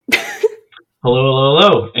Hello, hello,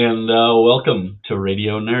 hello, and welcome to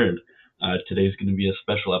Radio Nerd. Today's going to be a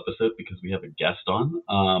special episode because we have a guest on.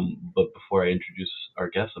 But before I introduce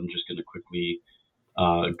our guest, I'm just going to quickly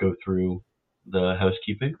go through the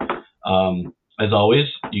housekeeping. As always,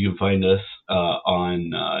 you can find us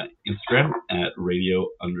on Instagram at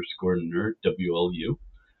radio_nerd, WLU,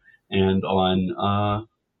 and on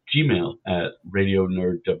Gmail at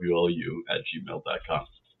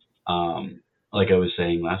radionerdwlu@gmail.com. Like I was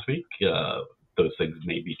saying last week, those things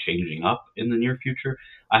may be changing up in the near future.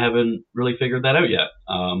 I haven't really figured that out yet.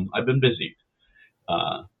 I've been busy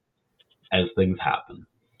as things happen.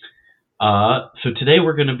 So today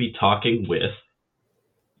we're going to be talking with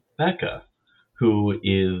Becca, who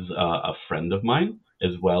is a friend of mine,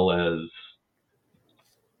 as well as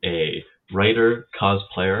a writer,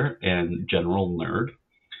 cosplayer, and general nerd.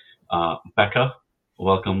 Becca,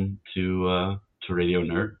 welcome to Radio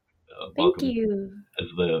Nerd. Thank you. As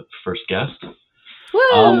the first guest.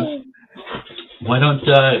 Woo! Why don't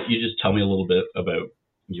you just tell me a little bit about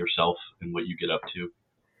yourself and what you get up to?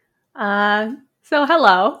 So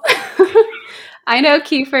hello. I know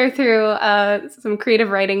Kiefer through some creative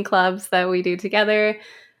writing clubs that we do together.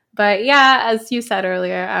 But yeah, as you said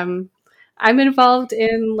earlier, I'm involved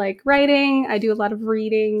in writing. I do a lot of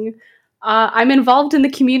reading. I'm involved in the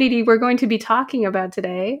community we're going to be talking about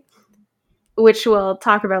today, which we'll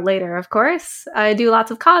talk about later, of course. I do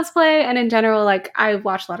lots of cosplay, and in general, I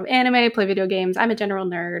watch a lot of anime, play video games. I'm a general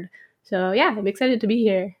nerd. So yeah, I'm excited to be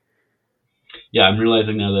here. Yeah, I'm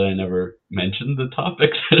realizing now that I never mentioned the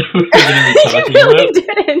topics that we're going to be talking about. You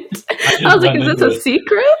didn't. I was like, is this a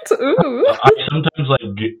secret? Ooh.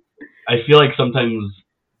 I feel like sometimes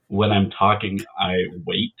when I'm talking, I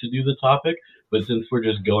wait to do the topic, but since we're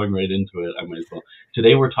just going right into it, I might as well.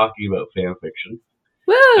 Today we're talking about fanfiction.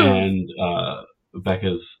 Woo! And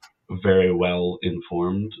Becca's very well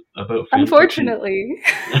informed about fanfiction. Unfortunately.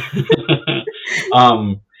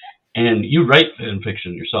 And you write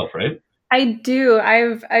fanfiction yourself, right? I do.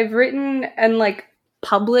 I've written and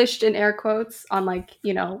published in air quotes on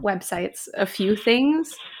websites a few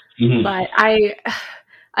things, but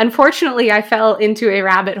unfortunately I fell into a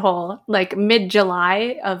rabbit hole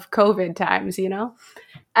mid-July of COVID times,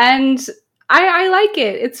 and I like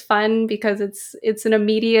it. It's fun because it's an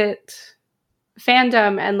immediate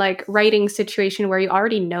fandom and writing situation where you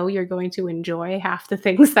already know you're going to enjoy half the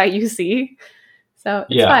things that you see. So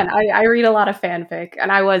it's fun. I read a lot of fanfic,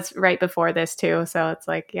 and I was right before this too. So it's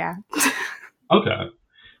yeah. Okay.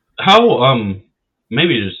 How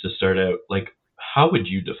maybe just to start out, how would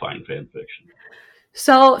you define fanfiction?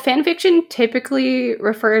 So fanfiction typically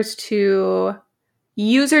refers to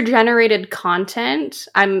user-generated content.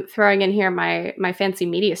 I'm throwing in here my fancy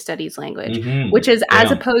media studies language, which is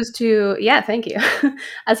as opposed to thank you,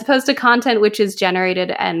 as opposed to content which is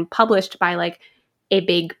generated and published by a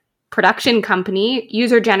big production company.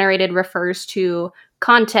 User-generated refers to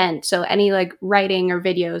content, so any writing or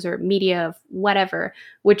videos or media of whatever,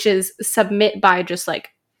 which is submit by just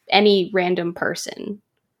any random person.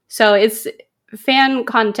 So it's fan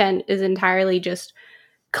content is entirely just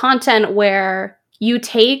content where you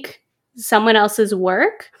take someone else's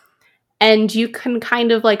work and you can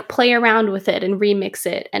kind of play around with it and remix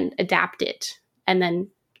it and adapt it and then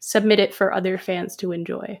submit it for other fans to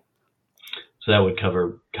enjoy. So that would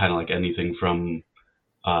cover kind of anything from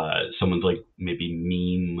someone's maybe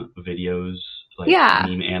meme videos,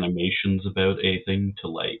 meme animations about a thing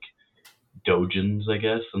to doujins, I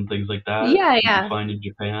guess, and things like that. Yeah. You find in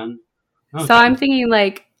Japan. Okay. So I'm thinking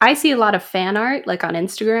I see a lot of fan art on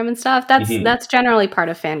Instagram and stuff. That's generally part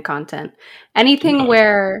of fan content. Anything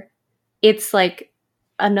where it's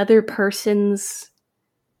another person's,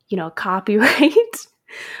 copyright,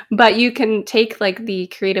 but you can take the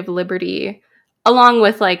creative liberty along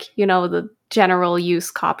with the general use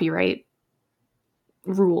copyright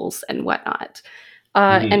rules and whatnot,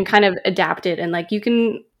 and kind of adapt it. And you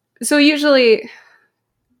can, so usually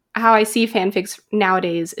how I see fanfics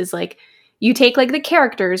nowadays is you take the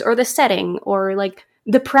characters or the setting or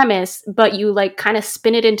the premise, but you kind of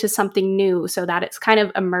spin it into something new so that it's kind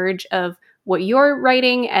of a merge of what you're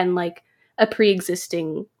writing and a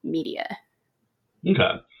pre-existing media.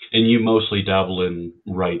 Okay. And you mostly dabble in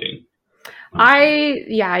writing.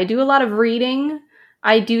 I do a lot of reading.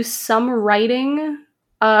 I do some writing,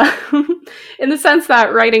 in the sense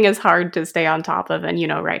that writing is hard to stay on top of and,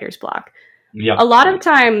 writer's block. Yeah. A lot of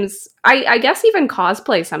times, I guess even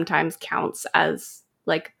cosplay sometimes counts as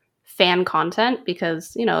fan content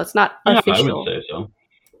because, it's not official. I would say so.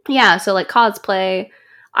 Yeah, so cosplay.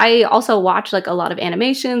 I also watch a lot of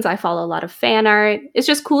animations. I follow a lot of fan art. It's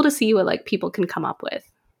just cool to see what people can come up with.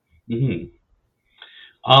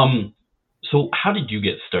 So how did you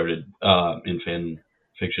get started in fan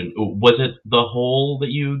fiction? Was it the whole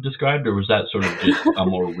that you described, or was that sort of just a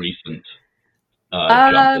more recent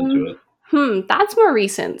jump into it? That's more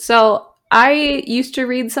recent. So I used to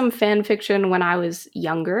read some fan fiction when I was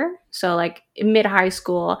younger. So like mid high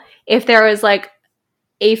school, if there was like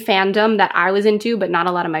a fandom that I was into, but not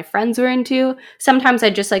a lot of my friends were into, sometimes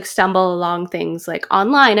I'd just like stumble along things like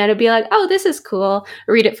online and I'd be like, oh, this is cool,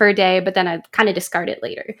 read it for a day, but then I'd kind of discard it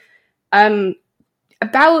later.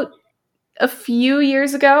 About a few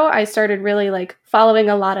years ago, I started really like following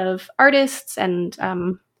a lot of artists and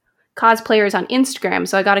cosplayers on Instagram.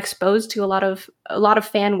 So I got exposed to a lot of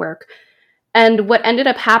fan work. And what ended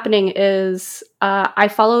up happening is I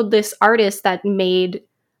followed this artist that made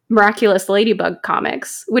Miraculous Ladybug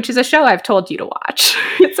comics, which is a show I've told you to watch.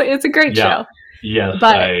 It's a great show. Yes,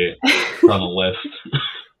 but it's on a list.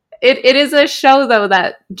 It is a show, though,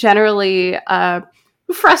 that generally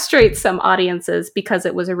frustrates some audiences because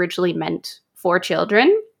it was originally meant for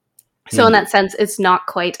children. So in that sense, it's not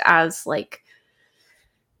quite as like...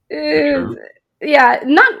 not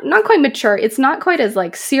quite mature. It's not quite as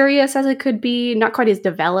like serious as it could be, not quite as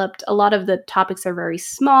developed. A lot of the topics are very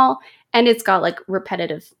small, and it's got like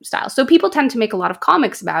repetitive style. So people tend to make a lot of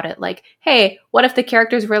comics about it, like, hey, what if the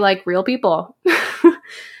characters were like real people?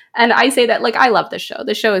 And I say that, like, I love this show.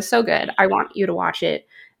 The show is so good. I want you to watch it.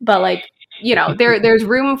 But like, you know, there's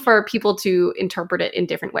room for people to interpret it in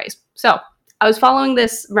different ways. So I was following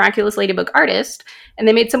this Miraculous Ladybug artist, and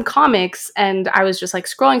they made some comics, and I was just like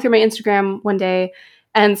scrolling through my Instagram one day,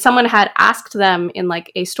 and someone had asked them in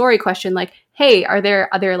like a story question, like, hey, are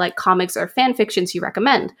there other like comics or fan fictions you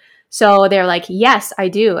recommend? So they're like, yes, I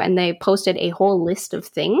do. And they posted a whole list of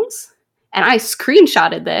things, and I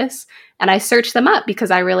screenshotted this and I searched them up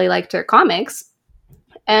because I really liked their comics.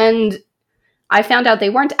 And I found out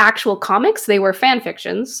they weren't actual comics, they were fan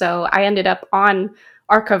fictions. So I ended up on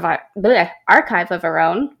Archive of Our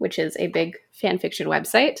Own, which is a big fan fiction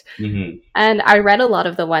website. Mm-hmm. And I read a lot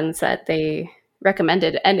of the ones that they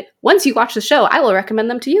recommended. And once you watch the show, I will recommend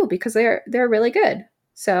them to you because they're really good.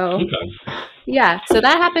 So yeah, so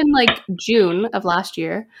that happened like June of last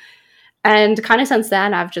year. And kind of since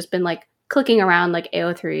then, I've just been like clicking around like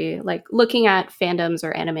AO3, like looking at fandoms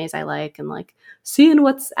or animes I like and like seeing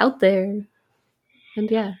what's out there. And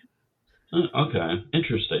yeah. Okay,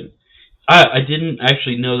 interesting. I didn't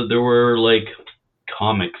actually know that there were like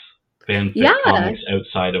comics, fanfic comics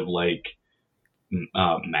outside of like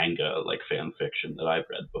manga, like fan fiction that I've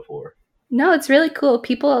read before. No, it's really cool.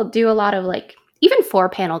 People do a lot of like even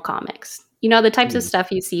 4-panel comics. You know, the types of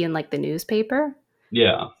stuff you see in like the newspaper.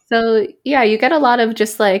 Yeah. So yeah, you get a lot of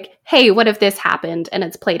just like, hey, what if this happened? And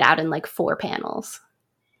it's played out in like 4 panels.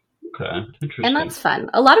 Okay, interesting. And that's fun.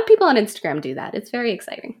 A lot of people on Instagram do that. It's very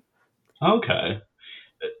exciting. Okay.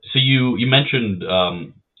 So you mentioned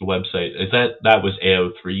the website. Is that was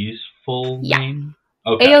AO3's full name?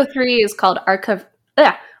 Okay. AO3 is called Archive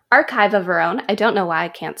of Our Own. I don't know why I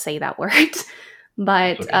can't say that word,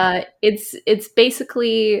 but it's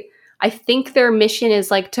basically, I think their mission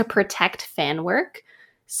is like to protect fan work.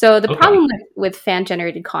 So the problem with fan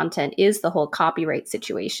generated content is the whole copyright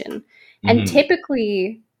situation. And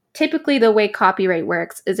typically the way copyright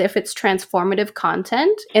works is if it's transformative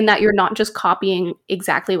content, in that you're not just copying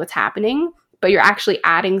exactly what's happening, but you're actually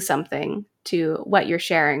adding something to what you're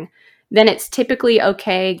sharing, then it's typically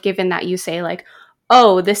okay, given that you say like,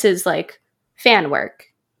 oh, this is like fan work.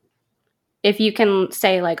 If you can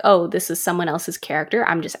say like, oh, this is someone else's character,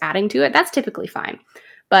 I'm just adding to it, that's typically fine.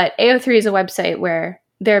 But AO3 is a website where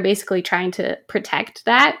they're basically trying to protect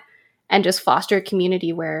that and just foster a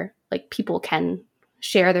community where like people can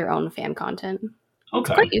share their own fan content. It's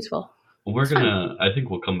quite useful. Well, I think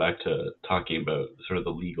we'll come back to talking about sort of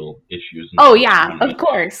the legal issues. Oh yeah, of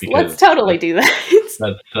course. Let's totally do that. It's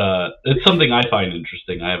something I find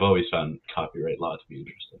interesting. I have always found copyright law to be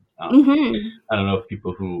interesting. I don't know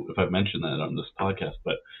if I've mentioned that on this podcast,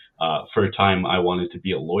 but for a time I wanted to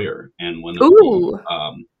be a lawyer, and one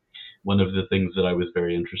of the things that I was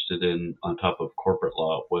very interested in on top of corporate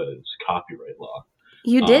law was copyright law.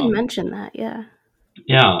 You did mention that, yeah.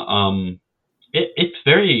 Yeah, it's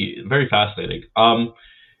very, very fascinating.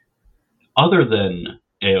 Other than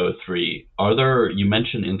AO3, you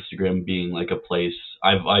mentioned Instagram being like a place,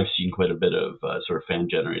 I've seen quite a bit of sort of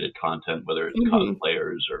fan-generated content, whether it's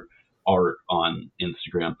cosplayers or art on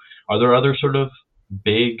Instagram. Are there other sort of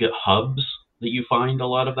big hubs that you find a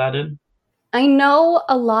lot of that in? I know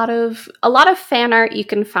a lot of fan art you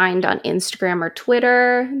can find on Instagram or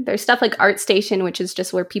Twitter. There's stuff like ArtStation, which is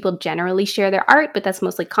just where people generally share their art, but that's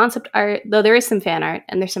mostly concept art, though there is some fan art,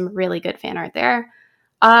 and there's some really good fan art there.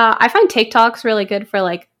 I find TikTok's really good for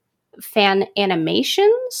like fan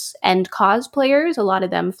animations and cosplayers. A lot of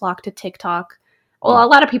them flock to TikTok. Well, a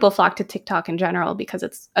lot of people flock to TikTok in general because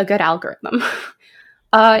it's a good algorithm.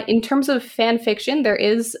 In terms of fan fiction, there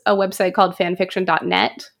is a website called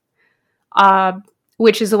fanfiction.net,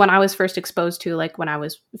 which is the one I was first exposed to, like when I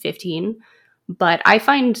was 15. But I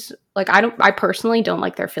find, like, I personally don't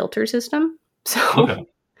like their filter system. So,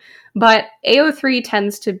 but AO3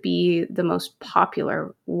 tends to be the most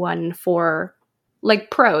popular one for,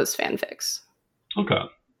 like, prose fanfics. Okay.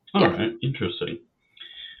 All right. Interesting.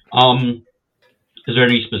 Is there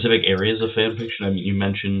any specific areas of fan fiction? I mean, you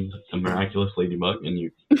mentioned The Miraculous Ladybug, and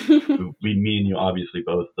me and you obviously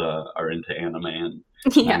both are into anime and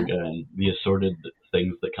manga and the assorted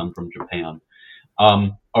things that come from Japan.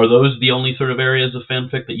 Are those the only sort of areas of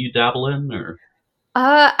fanfic that you dabble in, or?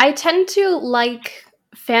 I tend to like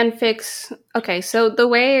fanfics. Okay, so the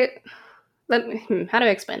way... how do I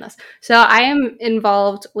explain this? So I am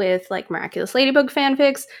involved with, like, Miraculous Ladybug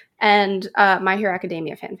fanfics and My Hero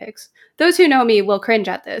Academia fanfics. Those who know me will cringe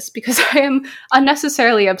at this because I am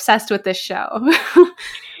unnecessarily obsessed with this show.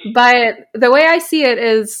 But the way I see it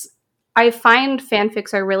is I find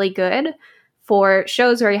fanfics are really good for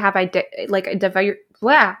shows where you have a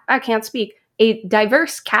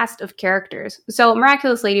diverse cast of characters. So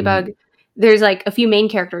Miraculous Ladybug, there's like a few main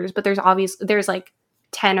characters, but there's like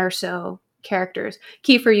 10 or so characters.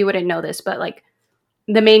 Kiefer, you wouldn't know this, but like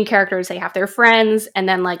the main characters, they have their friends, and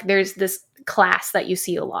then like there's this class that you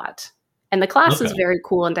see a lot, and the class is very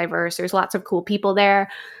cool and diverse. There's lots of cool people there,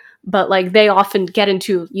 but like they often get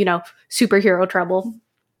into, you know, superhero trouble.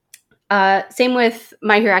 Same with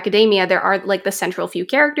My Hero Academia. There are like the central few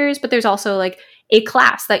characters, but there's also like a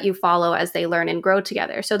class that you follow as they learn and grow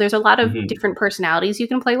together. So there's a lot of different personalities you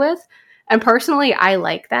can play with, and personally I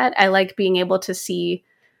like that. I like being able to see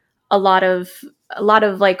a lot of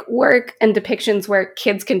like work and depictions where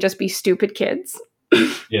kids can just be stupid kids.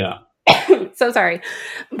 Yeah. So sorry.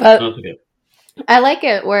 But okay. I like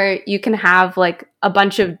it where you can have like a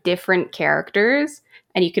bunch of different characters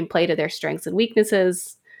and you can play to their strengths and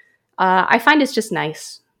weaknesses. I find it's just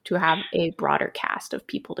nice to have a broader cast of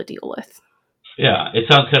people to deal with. Yeah, it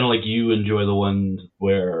sounds kind of like you enjoy the ones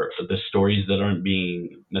where the stories that aren't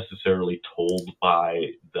being necessarily told by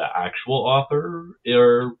the actual author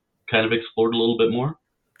are kind of explored a little bit more.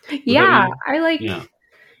 Yeah, I like... Yeah.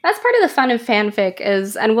 That's part of the fun of fanfic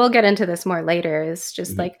is, and we'll get into this more later, is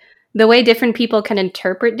just like the way different people can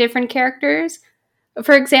interpret different characters.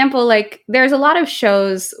 For example, like there's a lot of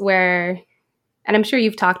shows where, and I'm sure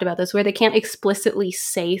you've talked about this, where they can't explicitly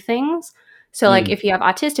say things. So like if you have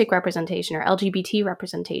autistic representation or LGBT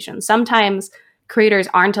representation, sometimes creators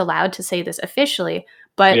aren't allowed to say this officially,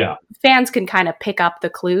 but fans can kind of pick up the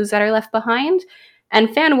clues that are left behind.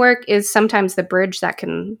 And fan work is sometimes the bridge that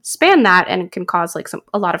can span that and can cause like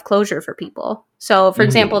a lot of closure for people. So for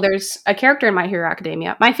example, there's a character in My Hero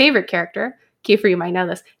Academia, my favorite character, Kiefer, you might know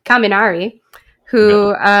this, Kaminari,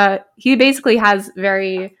 who he basically has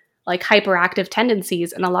very like hyperactive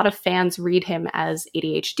tendencies, and a lot of fans read him as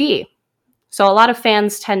ADHD. So a lot of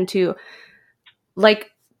fans tend to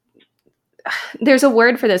like, there's a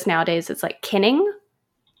word for this nowadays. It's like kinning,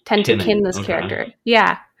 to kin this character.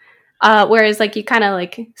 Yeah. Whereas like you kind of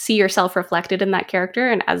like see yourself reflected in that character,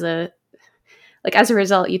 and as a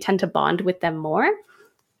result, you tend to bond with them more.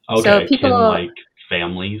 Okay, so people kin, like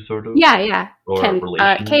family sort of. Yeah. Or KIN,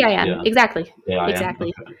 exactly. KIN,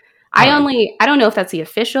 exactly. Okay. I don't know if that's the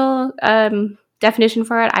official definition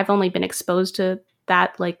for it. I've only been exposed to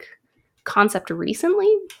that like concept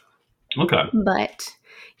recently. Okay. But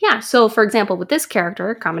yeah, so for example, with this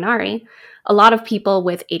character, Kaminari, a lot of people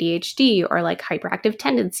with ADHD or like hyperactive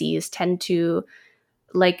tendencies tend to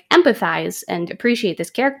like empathize and appreciate this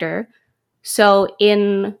character. So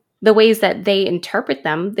in the ways that they interpret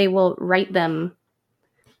them, they will write them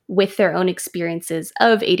with their own experiences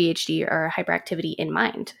of ADHD or hyperactivity in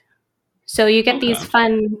mind. So you get these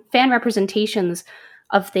fun fan representations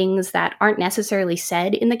of things that aren't necessarily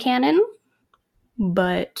said in the canon,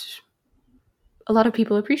 but a lot of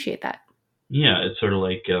people appreciate that. Yeah, it's sort of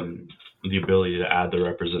like the ability to add the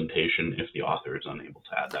representation if the author is unable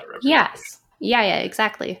to add that representation. Yes. Yeah,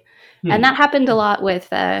 exactly. And that happened a lot with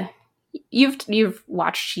you've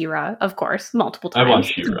watched She-Ra, of course, multiple times. I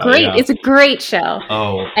watched She-Ra. It's a great show.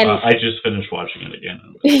 Oh, and I just finished watching it again.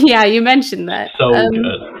 Yeah, you mentioned that. So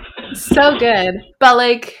good. So good. But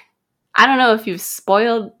like, I don't know if you've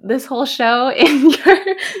spoiled this whole show in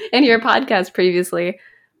your podcast previously.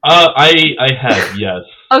 I have, yes.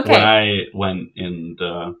 Okay. When I went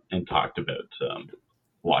and talked about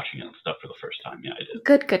watching it and stuff for the first time, yeah, I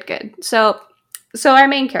did. Good. So our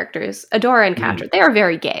main characters, Adora and Katra, they are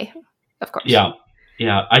very gay, of course. Yeah.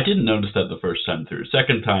 Yeah, I didn't notice that the first time through.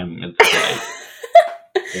 Second time, it's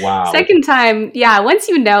like, wow. Second time, yeah, once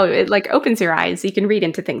you know, it like opens your eyes. You can read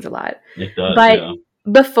into things a lot. It does, but yeah.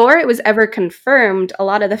 Before it was ever confirmed, a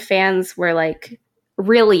lot of the fans were like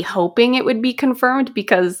really hoping it would be confirmed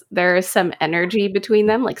because there is some energy between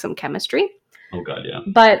them, like some chemistry. Oh god, yeah.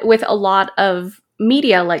 But with a lot of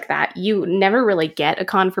media like that, you never really get a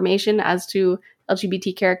confirmation as to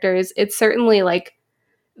LGBT characters. It's certainly like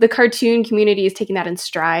the cartoon community is taking that in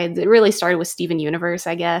strides. It really started with Steven Universe,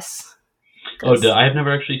 I guess. Oh, I have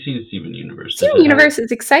never actually seen Steven Universe. Steven Universe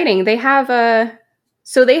is exciting. They have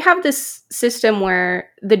this system where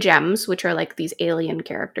the gems, which are like these alien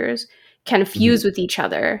characters, can fuse with each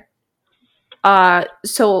other.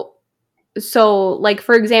 So like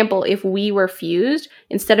for example, if we were fused,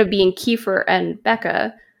 instead of being Kiefer and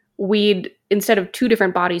Becca, instead of two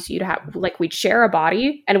different bodies, we'd share a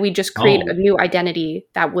body and we'd just create a new identity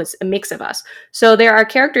that was a mix of us. So there are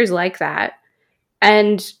characters like that.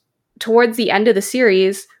 And towards the end of the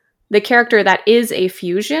series, the character that is a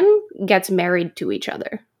fusion gets married to each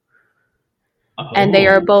other. And they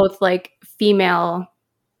are both like female.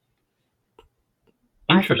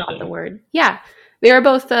 I forgot the word. Yeah. They are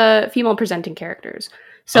both female presenting characters.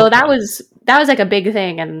 So that was like a big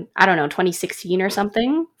thing in, I don't know, 2016 or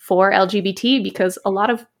something for LGBT, because a lot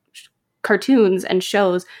of cartoons and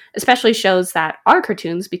shows, especially shows that are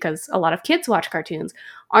cartoons, because a lot of kids watch cartoons,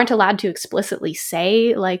 aren't allowed to explicitly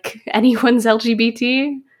say like anyone's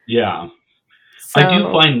LGBT. Yeah. So, I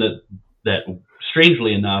do find that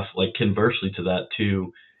strangely enough, like conversely to that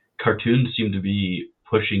too, cartoons seem to be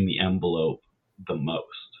pushing the envelope the most.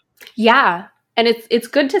 Yeah. And it's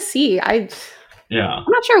good to see. I'm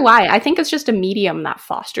not sure why. I think it's just a medium that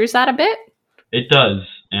fosters that a bit. It does.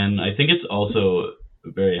 And I think it's also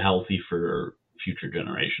very healthy for future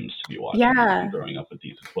generations to be watching and growing up with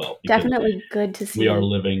these as well. Definitely good to see. We are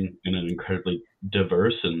living in an incredibly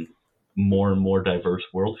diverse and more diverse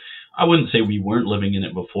world. I wouldn't say we weren't living in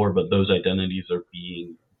it before, but those identities are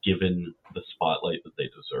being given the spotlight that they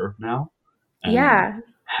deserve now. And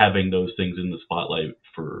having those things in the spotlight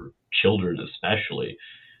for children especially,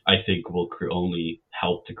 I think will only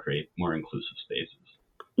help to create more inclusive spaces.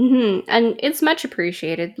 Mm-hmm. And it's much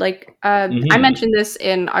appreciated. Like I mentioned this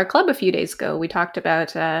in our club a few days ago. We talked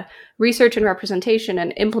about research and representation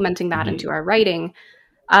and implementing that into our writing.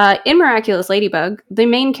 In Miraculous Ladybug, the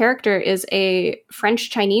main character is a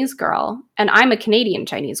French-Chinese girl, and I'm a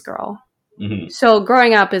Canadian-Chinese girl. Mm-hmm. So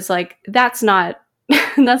growing up is like, that's not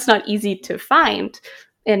easy to find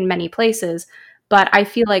in many places. But I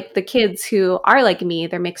feel like the kids who are like me,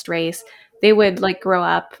 they're mixed race, they would like grow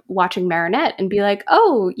up watching Marinette and be like,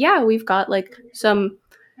 oh yeah, we've got like some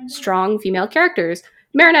strong female characters.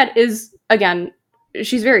 Marinette is, again,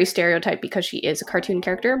 she's very stereotyped because she is a cartoon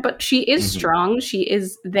character, but she is strong. She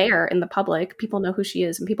is there in the public. People know who she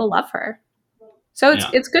is and people love her. So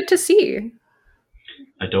it's good to see.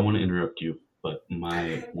 I don't want to interrupt you, but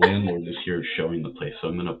my landlord is here showing the place, so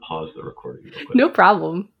I'm going to pause the recording real quick. No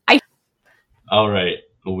problem. All right,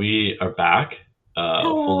 we are back.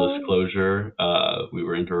 Full disclosure, we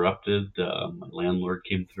were interrupted. My landlord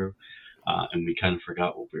came through, and we kind of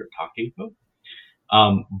forgot what we were talking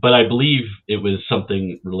about. But I believe it was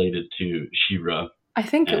something related to She-Ra. I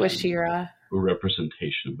think it was She-Ra.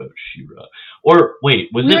 Representation about She-Ra. Or wait,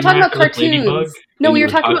 was we it were talking about cartoons? Ladybug? No, we were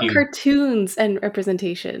talking about cartoons and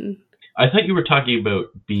representation. I thought you were talking about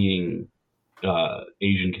being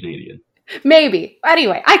Asian Canadian. Maybe.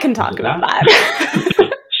 Anyway, I can talk about that.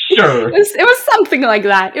 Sure. It was something like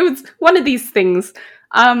that. It was one of these things.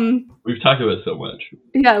 We've talked about so much.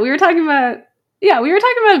 Yeah, we were talking about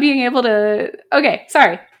being able to... Okay,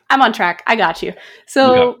 sorry. I'm on track. I got you.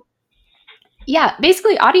 So, yeah,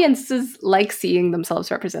 basically audiences like seeing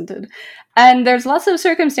themselves represented. And there's lots of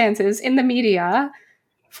circumstances in the media.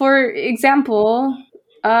 For example,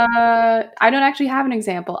 I don't actually have an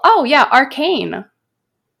example. Oh, yeah, Arcane.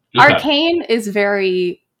 Okay. Arcane is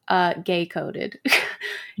very gay coded.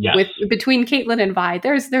 Yes. Between Caitlin and Vi,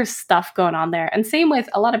 there's stuff going on there. And same with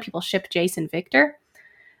a lot of people ship Jace and Victor.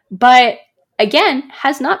 But again,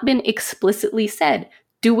 has not been explicitly said.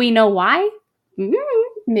 Do we know why?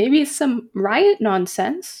 Maybe some riot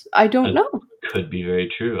nonsense. I don't know. Could be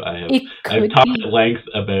very true. I've talked at length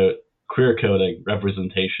about queer coding,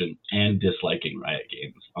 representation, and disliking Riot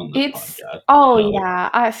Games on this podcast. Oh,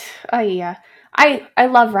 so. Yeah. I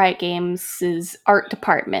love Riot Games' art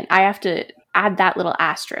department. I have to add that little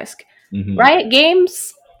asterisk. Mm-hmm. Riot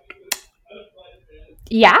Games?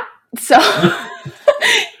 Yeah. So,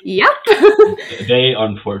 yep. They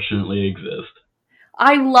unfortunately exist.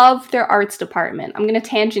 I love their arts department. I'm gonna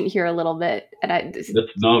tangent here a little bit, and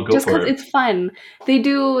go just for because it. it's fun. They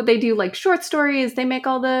do like short stories. They make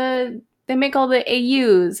all the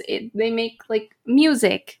AUs. They make like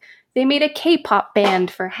music. They made a K-pop band,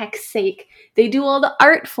 for heck's sake. They do all the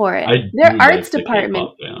art for it. Their arts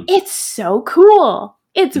department. It's so cool.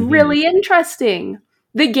 It's really interesting.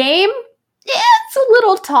 The game, it's a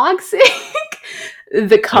little toxic.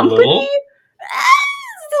 The company,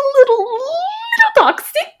 it's a little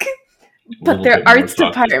toxic. But their arts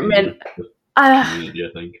department, community,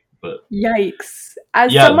 I think. But yikes.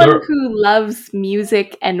 As someone who loves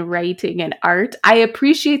music and writing and art, I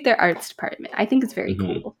appreciate their arts department. I think it's very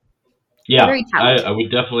cool. Yeah, very talented. I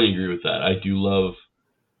would definitely agree with that. I do love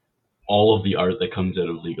all of the art that comes out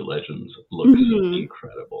of League of Legends. It looks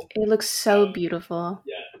incredible. It looks so beautiful.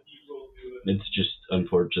 It's just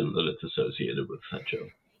unfortunate that it's associated with such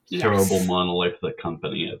a terrible monolithic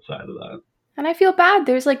company outside of that. And I feel bad.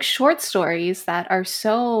 There's like short stories that are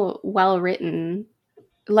so well written,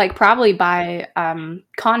 like probably by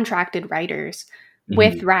contracted writers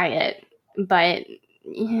with Riot. But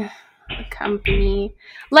the company,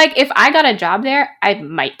 like if I got a job there, I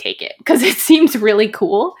might take it because it seems really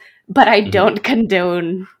cool, but I don't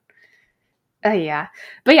condone. But yeah.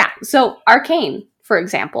 So Arcane, for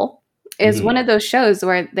example, is one of those shows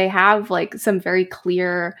where they have like some very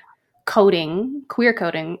clear coding, queer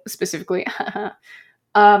coding specifically.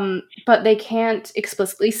 But they can't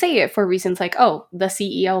explicitly say it for reasons like, oh, the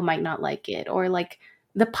CEO might not like it, or like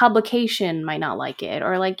the publication might not like it,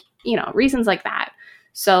 or like, reasons like that.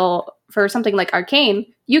 So for something like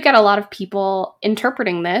Arcane, you get a lot of people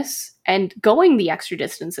interpreting this and going the extra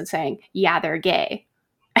distance and saying, yeah, they're gay,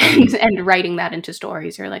 and writing that into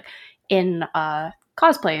stories or like in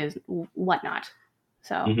cosplay and whatnot.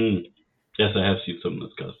 So yes, I have seen some of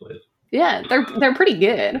those cosplays. Yeah, they're pretty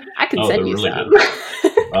good. I can send you really some.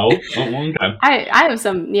 Okay. I have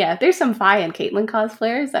some. Yeah, there's some Vi and Caitlyn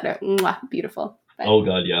cosplayers that are beautiful. But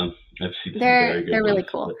god, yeah, I've seen some very good. They're really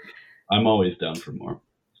cool. I'm always down for more.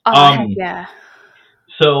 Yeah.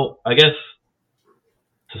 So I guess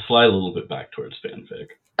to slide a little bit back towards fanfic.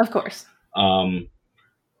 Of course.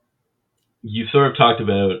 You sort of talked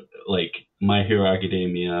about like My Hero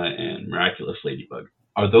Academia and Miraculous Ladybug.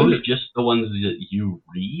 Are those just the ones that you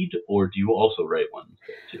read, or do you also write ones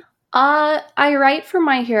too? I write for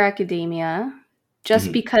My Hero Academia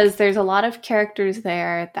just because there's a lot of characters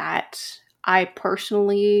there that I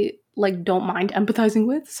personally like don't mind empathizing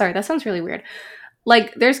with. Sorry, that sounds really weird.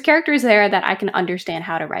 Like there's characters there that I can understand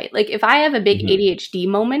how to write. Like if I have a big ADHD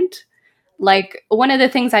moment, like one of the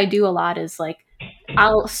things I do a lot is like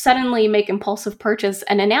I'll suddenly make impulsive purchase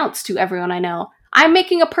and announce to everyone I know, I'm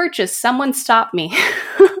making a purchase. Someone stop me.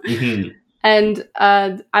 And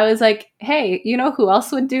I was like, hey, you know who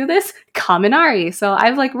else would do this? Kaminari. So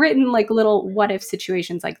I've like written like little what if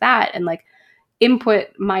situations like that and like input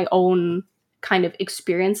my own kind of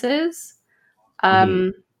experiences.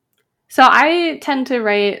 So I tend to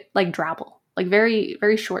write like drabble, like very,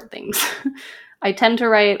 very short things. I tend to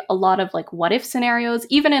write a lot of like what if scenarios,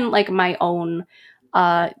 even in like my own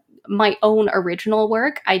original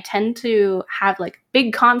work. I tend to have like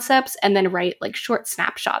big concepts and then write like short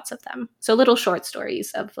snapshots of them. So little short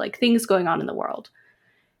stories of like things going on in the world.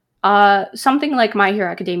 Something like My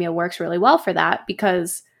Hero Academia works really well for that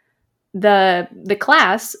because the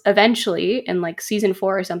class eventually in like season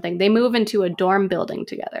 4 or something, they move into a dorm building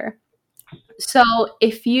together. So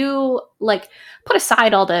if you like put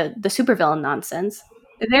aside all the supervillain nonsense,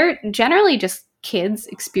 they're generally just kids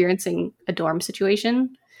experiencing a dorm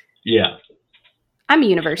situation. Yeah. I'm a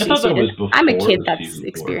university student. I'm a kid that's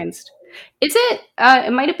experienced. Is it?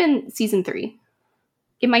 It might have been season 3.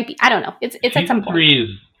 It might be. I don't know. It's at some point. 3 is.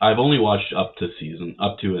 I've only watched up to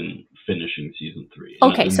and finishing season 3.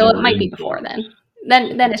 Okay, so it might be before then.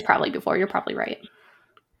 Then it's probably before. You're probably right.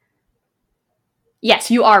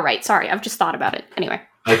 Yes, you are right. Sorry, I've just thought about it. Anyway.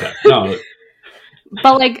 Okay. No.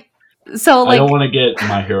 But like, so like, I don't want to get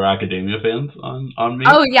My Hero Academia fans on me.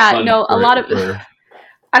 Oh yeah, no, a lot of.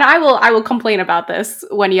 And I will complain about this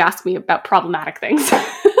when you ask me about problematic things.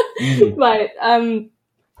 But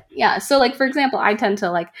yeah, so like for example, I tend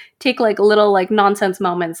to like take like little like nonsense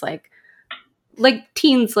moments like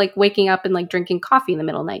teens like waking up and like drinking coffee in the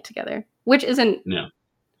middle of the night together, which isn't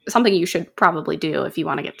something you should probably do if you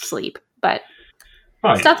want to get to sleep, but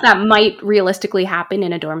stuff that might realistically happen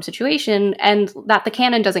in a dorm situation and that the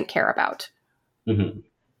canon doesn't care about.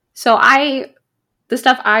 So the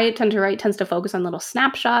stuff I tend to write tends to focus on little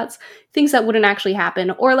snapshots, things that wouldn't actually happen,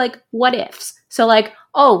 or like what ifs. So like,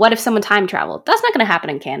 oh, what if someone time traveled? That's not going to happen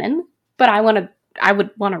in canon, but I would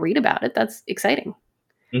want to read about it. That's exciting.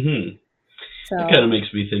 So it kind of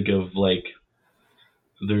makes me think of like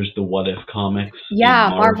there's the What If comics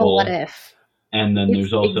yeah, in Marvel What If. and then It's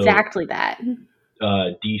there's also exactly that.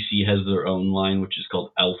 DC has their own line which is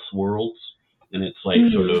called Elseworlds, and it's like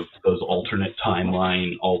sort of those alternate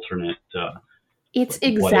timeline, alternate. It's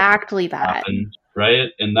exactly that. Happened, right?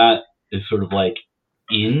 And that is sort of like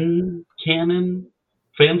in canon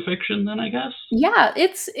fan fiction, then I guess. Yeah,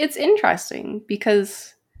 it's interesting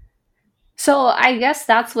because. So I guess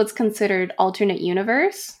that's what's considered alternate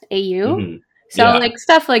universe, AU. Mm-hmm. So like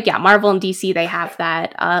stuff like Marvel and DC, they have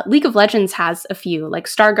that. League of Legends has a few, like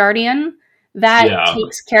Star Guardian, that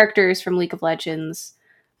takes characters from League of Legends,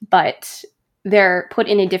 but they're put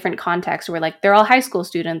in a different context where like they're all high school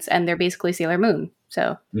students and they're basically Sailor Moon.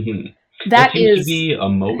 So that seems to be a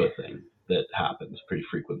MOBA thing that happens pretty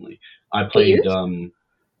frequently. I played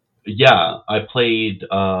I played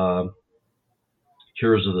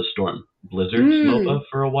Heroes of the Storm, Blizzard's MOBA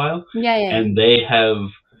for a while. And they have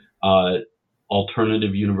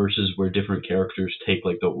alternative universes where different characters take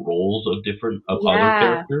like the roles of other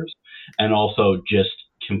characters, and also just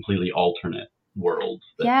completely alternate worlds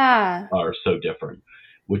that are so different,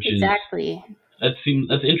 which is that's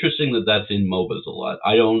interesting that that's in MOBAs a lot.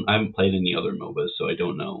 I haven't played any other MOBAs, so I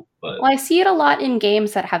don't know. But I see it a lot in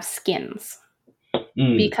games that have skins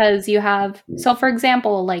because you have. So, for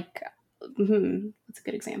example, like what's a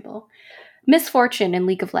good example? Miss Fortune in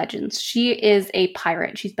League of Legends. She is a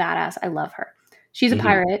pirate. She's badass. I love her. She's a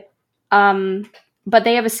pirate. But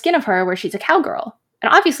they have a skin of her where she's a cowgirl,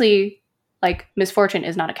 and obviously, like Miss Fortune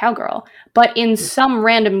is not a cowgirl, but in some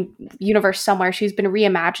random universe somewhere, she's been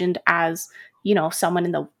reimagined as someone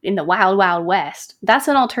in the wild wild west. That's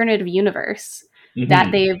an alternative universe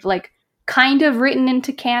that they've like kind of written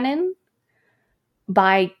into canon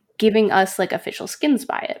by giving us like official skins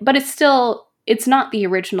by it, but it's not the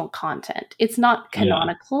original content. It's not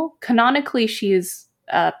canonical. Canonically, she's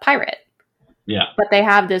a pirate. Yeah, but they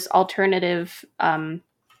have this alternative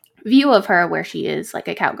view of her where she is like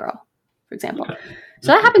a cowgirl, for example.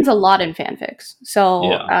 So that happens a lot in fanfics.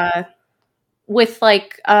 So with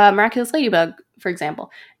like Miraculous Ladybug, for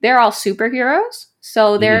example, they're all superheroes.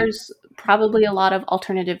 So there's probably a lot of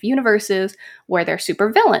alternative universes where they're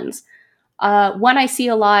super villains. One I see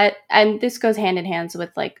a lot, and this goes hand in hand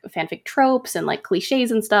with like fanfic tropes and like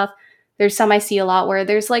cliches and stuff. There's some I see a lot where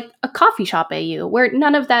there's like a coffee shop AU where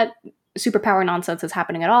none of that superpower nonsense is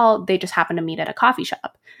happening at all. They just happen to meet at a coffee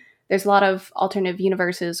shop. There's a lot of alternative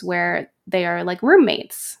universes where they are like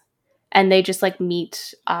roommates and they just like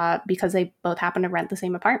meet because they both happen to rent the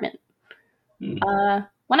same apartment.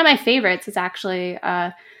 One of my favorites is actually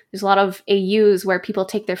there's a lot of AUs where people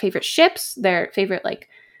take their favorite ships, their favorite like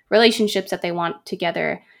relationships that they want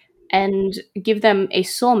together, and give them a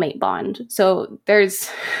soulmate bond. So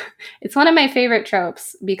it's one of my favorite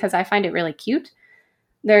tropes because I find it really cute.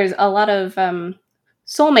 There's a lot of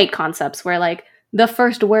soulmate concepts where like the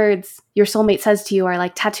first words your soulmate says to you are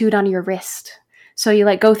like tattooed on your wrist. So you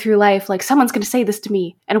like go through life like someone's going to say this to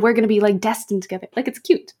me and we're going to be like destined together. Like it's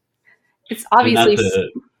cute. It's obviously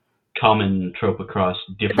common trope across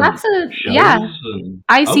different shows.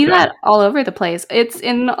 I see that all over the place. It's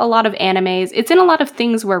in a lot of animes. It's in a lot of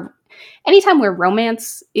things where anytime where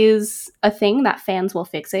romance is a thing that fans will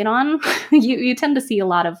fixate on, you tend to see a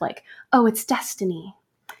lot of like, oh, it's destiny.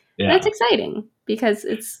 Yeah. That's exciting because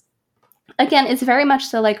it's very much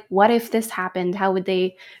so like, what if this happened? How would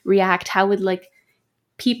they react? How would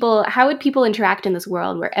people interact in this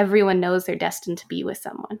world where everyone knows they're destined to be with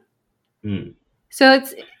someone? So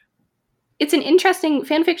it's an interesting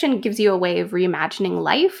fanfiction gives you a way of reimagining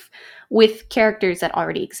life with characters that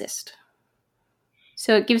already exist.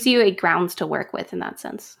 So it gives you a grounds to work with in that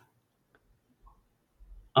sense.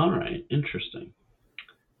 All right, interesting.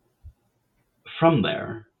 From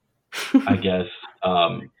there, I guess,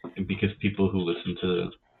 because people who listen to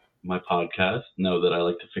my podcast know that I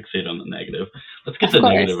like to fixate on the negative. Let's get the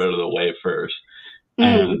negative out of the way first,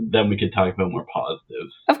 and then we can talk about more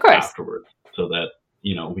positives afterwards, so that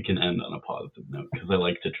we can end on a positive note, because I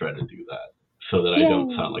like to try to do that so that I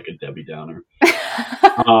don't sound like a Debbie Downer.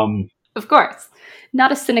 Of course.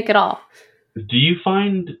 Not a cynic at all. Do you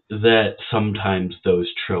find that sometimes those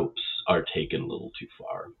tropes are taken a little too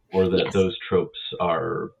far, or that those tropes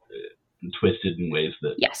are twisted in ways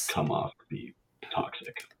that come off to be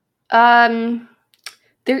toxic?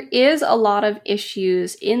 There is a lot of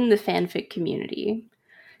issues in the fanfic community.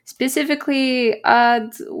 Specifically,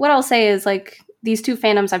 what I'll say is like these two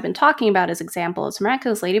fandoms I've been talking about as examples,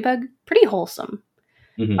 Miraculous Ladybug, pretty wholesome.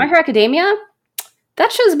 My Hero Academia,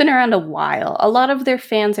 that show's been around a while. A lot of their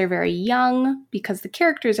fans are very young because the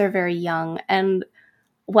characters are very young. And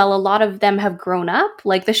while a lot of them have grown up,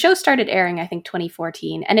 like the show started airing, I think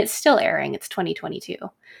 2014, and it's still airing. It's 2022.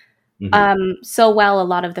 So while a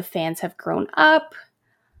lot of the fans have grown up,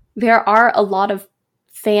 there are a lot of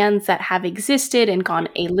fans that have existed and gone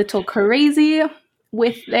a little crazy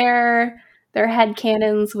with their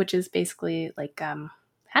headcanons, which is basically like, how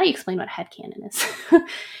do you explain what headcanon is?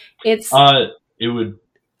 It's it would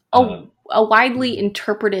a widely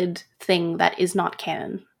interpreted thing that is not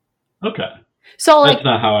canon. Okay. So that's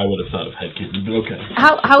not how I would have thought of headcanon, but okay.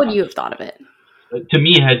 How would you have thought of it? To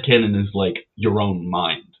me, headcanon is like your own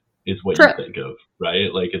mind, is what you think of,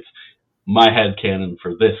 right? Like, it's my headcanon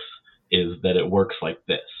for this is that it works like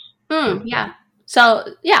this. Yeah. So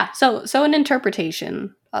an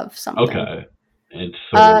interpretation of something. Okay. And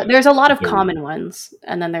there's a lot of common ones,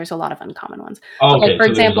 and then there's a lot of uncommon ones. Oh, okay. Like, for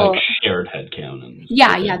example, there's like shared headcanons.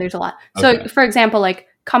 Yeah, okay. Yeah, there's a lot. So, for example, like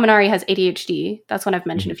Kaminari has ADHD. That's one I've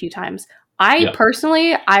mentioned a few times.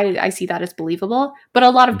 Personally, I see that as believable, but a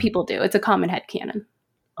lot of people do. It's a common headcanon.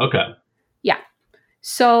 Okay. Yeah.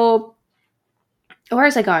 So, where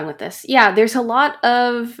is I going with this? Yeah, there's a lot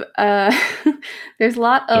of fandoms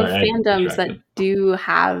that do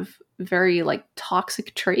have very like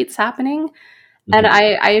toxic traits happening. And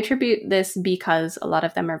I attribute this because a lot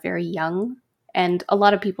of them are very young, and a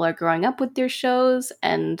lot of people are growing up with their shows,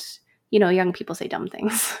 and, young people say dumb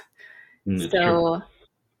things. So,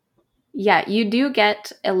 yeah, you do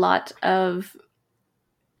get a lot of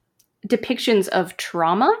depictions of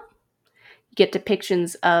trauma. You get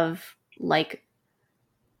depictions of, like,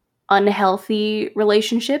 unhealthy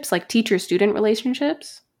relationships, like teacher-student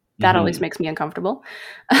relationships. That always makes me uncomfortable.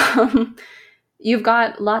 You've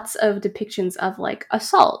got lots of depictions of like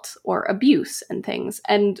assault or abuse and things.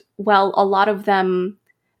 And while a lot of them,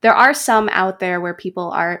 there are some out there where people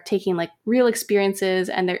are taking like real experiences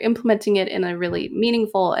and they're implementing it in a really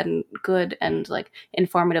meaningful and good and like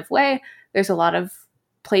informative way. There's a lot of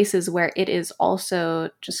places where it is also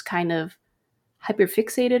just kind of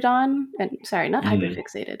hyperfixated on, and sorry, not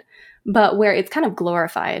hyperfixated, but where it's kind of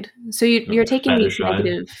glorified. So you're taking these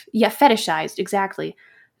negative, fetishized, exactly.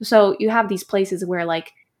 So you have these places where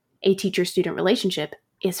like a teacher-student relationship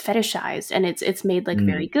is fetishized and it's made like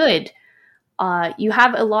very good. You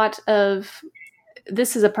have a lot of,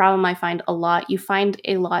 this is a problem I find a lot. You find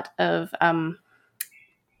a lot of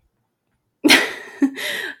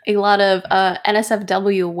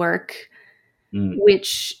NSFW work,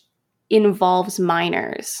 which involves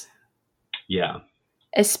minors. Yeah.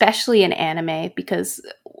 Especially in anime, because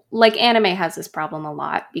like anime has this problem a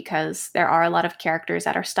lot because there are a lot of characters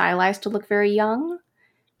that are stylized to look very young.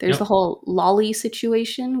 There's the whole lolly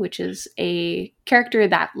situation, which is a character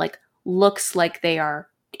that like looks like they are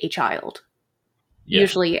a child. Yeah.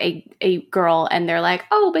 Usually a girl, and they're like,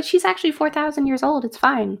 oh, but she's actually 4,000 years old. It's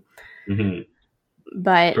fine.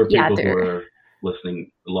 But for people who are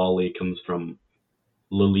listening, lolly comes from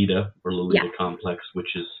Lolita or Lolita complex,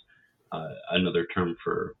 which is another term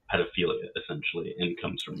for pedophilia, essentially, and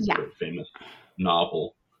comes from a very famous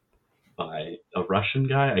novel by a Russian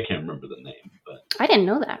guy. I can't remember the name, but I didn't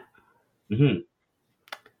know that.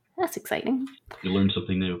 That's exciting. You learn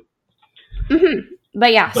something new.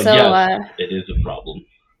 But yes, it is a problem.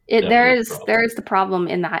 There is the problem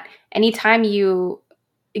in that anytime you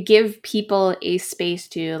give people a space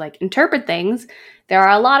to like interpret things, there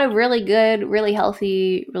are a lot of really good, really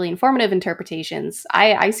healthy, really informative interpretations.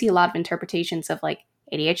 I see a lot of interpretations of like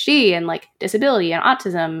ADHD and like disability and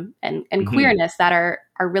autism and queerness that are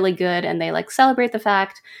really good, and they like celebrate the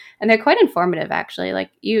fact, and they're quite informative actually.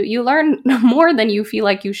 Like you learn more than you feel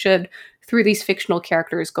like you should through these fictional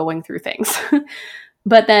characters going through things.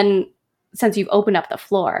 But then since you've opened up the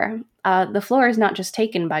floor is not just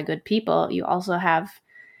taken by good people. You also have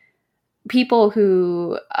people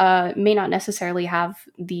who may not necessarily have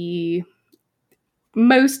the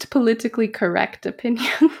most politically correct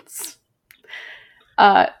opinions,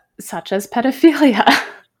 such as pedophilia.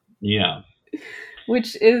 Yeah.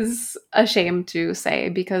 Which is a shame to say,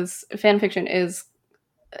 because fanfiction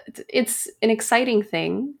it's an exciting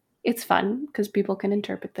thing. It's fun because people can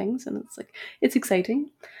interpret things, and it's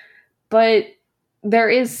exciting. But there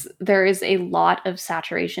is a lot of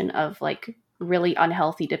saturation of like really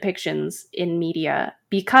unhealthy depictions in media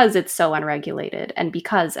because it's so unregulated and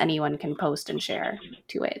because anyone can post and share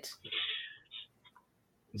to it.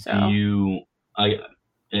 So because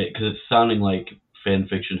it's sounding like fan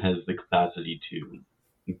fiction has the capacity to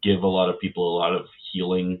give a lot of people a lot of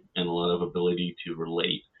healing and a lot of ability to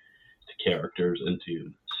relate to characters and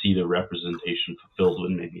to see the representation fulfilled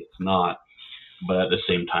when maybe it's not. But at the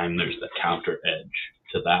same time, there's the counter edge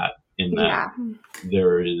to that, in that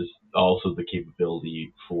there is also the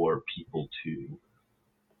capability for people to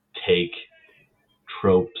take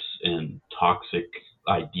tropes and toxic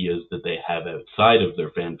ideas that they have outside of their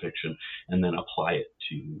fan fiction and then apply it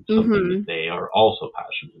to something that they are also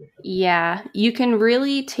passionate about. Yeah, you can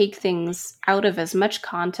really take things out of as much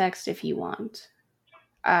context if you want.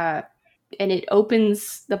 And it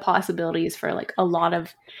opens the possibilities for like a lot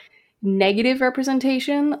of negative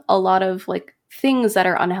representation, a lot of like things that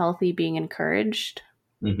are unhealthy being encouraged.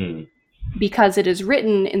 Because it is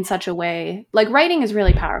written in such a way, like writing is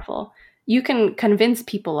really powerful. You can convince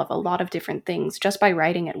people of a lot of different things just by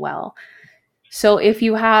writing it well. So if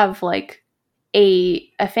you have like a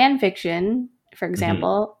fan fiction, for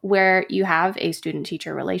example, where you have a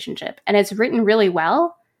student-teacher relationship and it's written really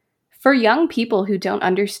well, for young people who don't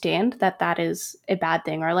understand that that is a bad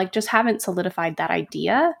thing or like just haven't solidified that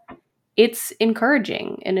idea, it's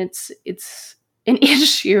encouraging and it's an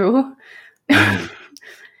issue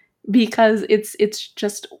because it's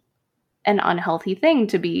just an unhealthy thing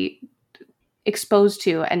to be exposed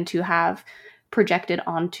to and to have projected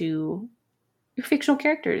onto your fictional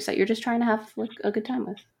characters that you're just trying to have like a good time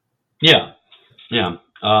with. Yeah.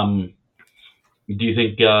 Do you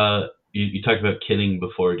think you talked about kidding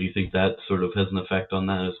before? Do you think that sort of has an effect on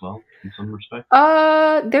that as well, in some respect?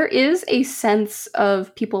 There is a sense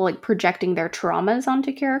of people like projecting their traumas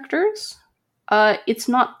onto characters. It's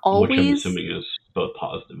not always, which I'm assuming is both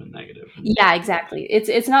positive and negative. Yeah, exactly.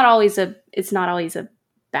 It's not always a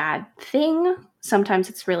bad thing. Sometimes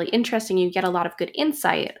it's really interesting. You get a lot of good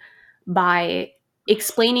insight by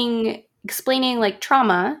explaining like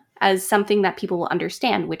trauma as something that people will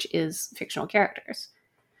understand, which is fictional characters.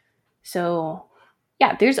 So,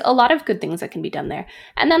 yeah, there's a lot of good things that can be done there.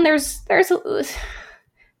 And then there's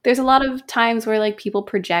a lot of times where like people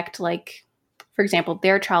project like, for example,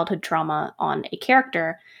 their childhood trauma on a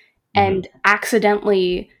character and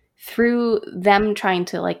accidentally, through them trying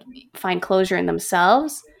to like find closure in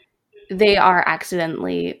themselves, they are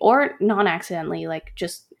accidentally or non-accidentally like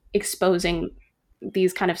just exposing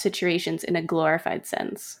these kind of situations in a glorified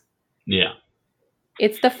sense. Yeah.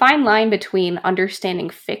 It's the fine line between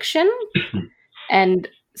understanding fiction and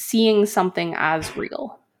seeing something as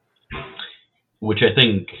real. Which I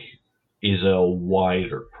think is a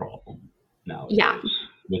wider problem nowadays. Yeah.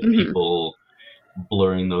 With people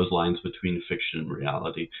blurring those lines between fiction and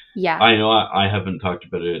reality. Yeah. I know I haven't talked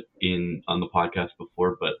about it on the podcast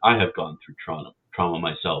before, but I have gone through trauma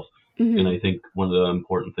myself. And I think one of the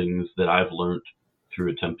important things that I've learned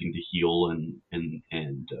through attempting to heal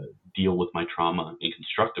and deal with my trauma in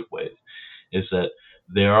constructive ways is that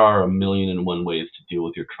there are 1,000,001 ways to deal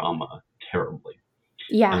with your trauma terribly.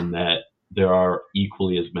 Yeah. And that there are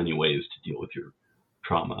equally as many ways to deal with your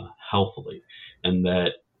trauma healthily. And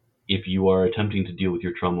that if you are attempting to deal with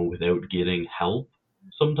your trauma without getting help,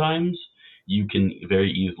 sometimes you can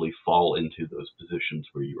very easily fall into those positions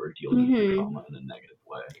where you are dealing with your trauma in a negative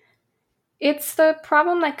way. It's the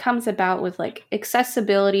problem that comes about with like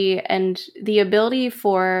accessibility and the ability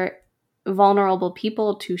for vulnerable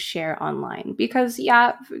people to share online. Because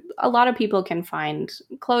yeah, a lot of people can find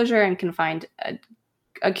closure and can find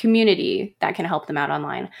a community that can help them out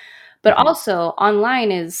online. But also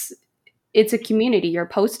online it's a community. You're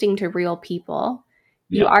posting to real people.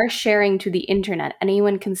 You are sharing to the internet.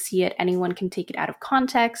 Anyone can see it. Anyone can take it out of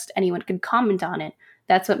context. Anyone can comment on it.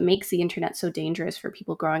 That's what makes the internet so dangerous for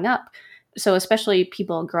people growing up. So especially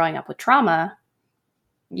people growing up with trauma,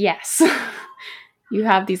 yes, you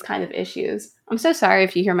have these kind of issues. I'm so sorry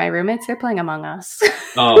if you hear my roommates. They're playing Among Us.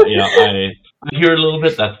 Oh, yeah. I hear a little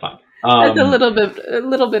bit. That's fine. That's a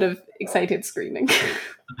little bit of excited screaming.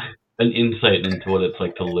 An insight into what it's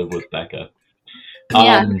like to live with Becca.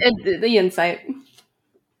 Yeah, the insight.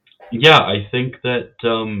 Yeah, I think that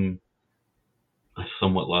I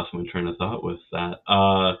somewhat lost my train of thought with that.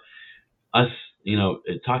 Us,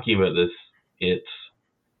 talking about this, it's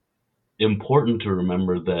important to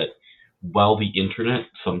remember that while the internet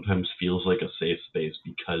sometimes feels like a safe space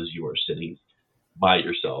because you are sitting by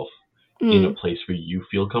yourself in a place where you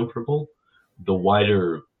feel comfortable, the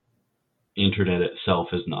wider internet itself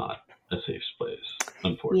is not a safe space,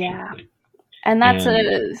 unfortunately. Yeah. And that's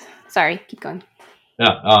sorry, keep going.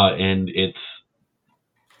 Yeah, and it's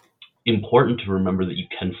important to remember that you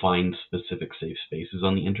can find specific safe spaces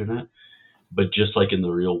on the internet, but just like in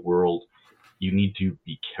the real world, you need to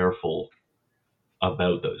be careful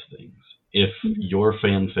about those things. If your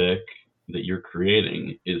fanfic that you're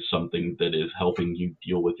creating is something that is helping you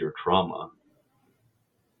deal with your trauma,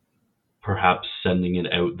 perhaps sending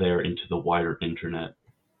it out there into the wider internet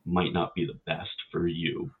might not be the best for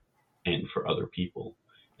you and for other people.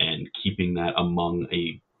 And keeping that among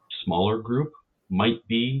a smaller group might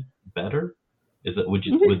be better. Is that would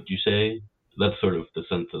you say? That's sort of the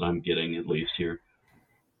sense that I'm getting, at least here.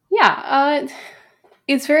 Yeah,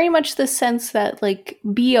 it's very much the sense that, like,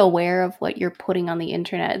 be aware of what you're putting on the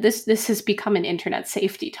internet. This has become an internet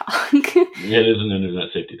safety talk. It is an internet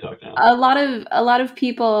safety talk now. A lot of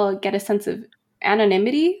people get a sense of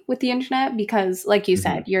anonymity with the internet because, like you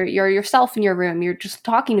said, you're yourself in your room. You're just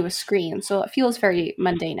talking to a screen, so it feels very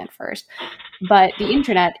mundane at first. But the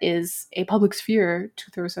internet is a public sphere,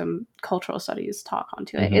 to throw some cultural studies talk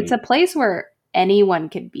onto it. It's a place where anyone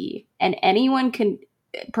can be and anyone can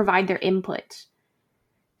provide their input.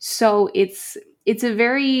 So it's a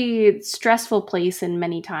very stressful place in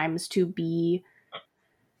many times to be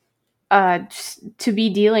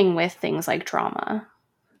dealing with things like trauma.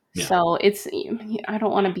 Yeah. So I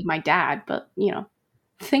don't want to be my dad, but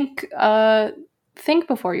think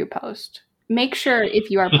before you post. Make sure if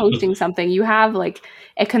you are posting something, you have like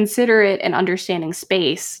a considerate and understanding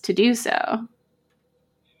space to do so.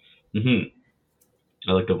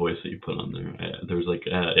 I like the voice that you put on there. There's like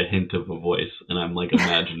a hint of a voice, and I'm like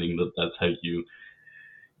imagining that's how you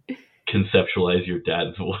conceptualize your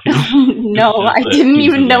dad's voice. No, I didn't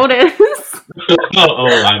even notice.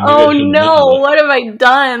 Oh no, what have I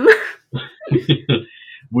done?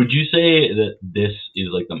 Would you say that this is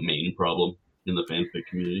like the main problem in the fanfic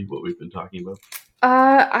community, what we've been talking about?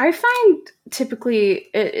 I find typically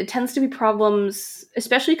it tends to be problems,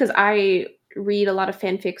 especially because I read a lot of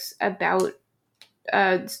fanfics about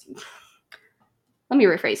let me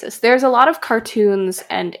rephrase this. There's a lot of cartoons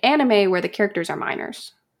and anime where the characters are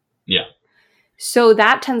minors. Yeah. So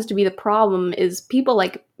that tends to be the problem, is people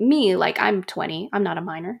like me, like I'm 20, I'm not a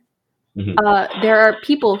minor. There are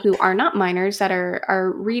people who are not minors that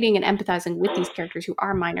are reading and empathizing with these characters who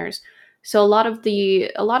are minors. So a lot of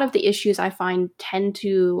the issues I find tend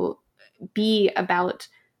to be about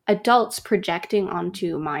adults projecting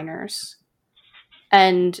onto minors,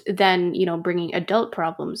 and then bringing adult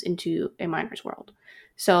problems into a minor's world.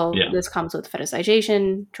 So This comes with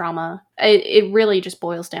fetishization, trauma. It really just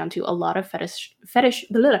boils down to a lot of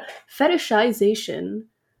fetishization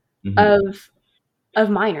of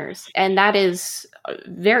minors, and that is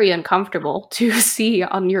very uncomfortable to see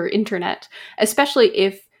on your internet, especially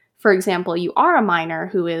if, for example, you are a minor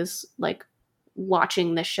who is like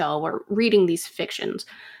watching the show or reading these fictions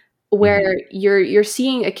where you're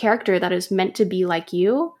seeing a character that is meant to be like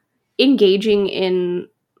you engaging in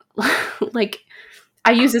like,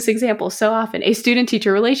 I use this example so often, a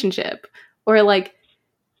student-teacher relationship, or like,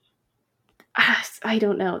 I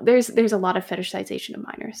don't know. There's a lot of fetishization of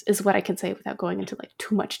minors, is what I can say without going into like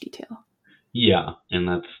too much detail. Yeah, and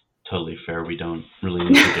that's totally fair. We don't really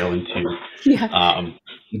need to go into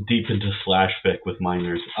deep into slash fic with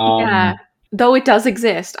minors. Though it does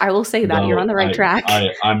exist, I will say that you're on the right track.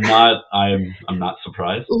 I'm not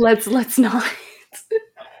surprised. Let's not.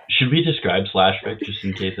 Should we describe slash fic just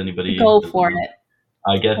in case anybody go for it?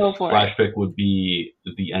 I guess slash fic would be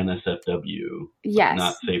the NSFW. Yes.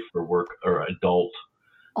 Not safe for work or adult.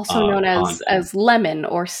 Also known as lemon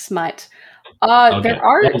or smut. Okay. There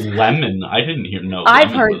are lemon. I didn't hear. No,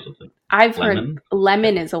 I've heard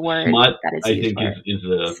lemon is a word smut, that is I used think for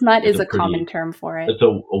it. Smut is a common term for it. It's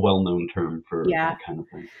a well-known term for that kind of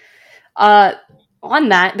thing. On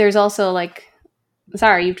that, there's also like,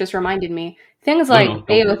 sorry, you've just reminded me. Things like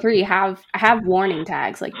AO3 have warning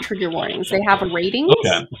tags, like trigger warnings. They have ratings.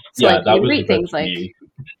 Okay. So like they rate things like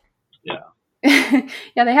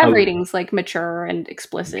they have ratings like mature and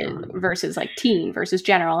explicit versus like teen versus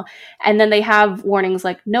general. And then they have warnings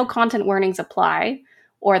like no content warnings apply,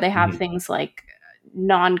 or they have things like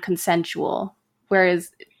non-consensual,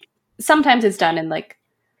 whereas sometimes it's done in like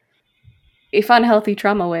a fun, healthy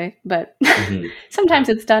trauma way, but sometimes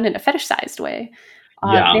it's done in a fetishized way.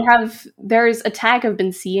 There's a tag I've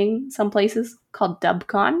been seeing some places called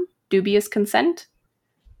dubcon, dubious consent.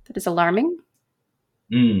 That is alarming.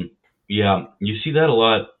 Yeah, you see that a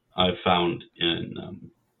lot. I've found in,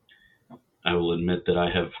 I will admit that I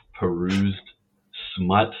have perused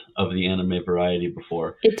smut of the anime variety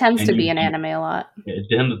before. It tends to be an anime a lot. It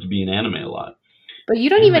tends to be an anime a lot. But you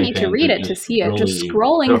don't even need to read it to see it. Just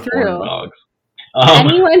scrolling through.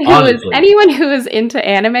 Anyone who is into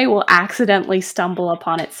anime will accidentally stumble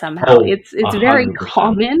upon it somehow. It's 100%. Very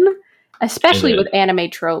common, especially with anime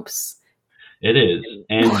tropes. It is.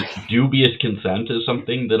 And dubious consent is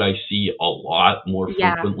something that I see a lot more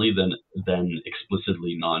frequently than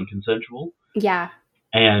explicitly non-consensual. Yeah.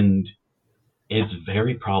 And it's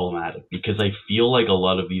very problematic because I feel like a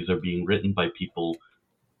lot of these are being written by people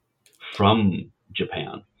from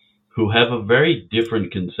Japan who have a very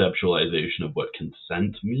different conceptualization of what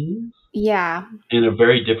consent means. Yeah. And a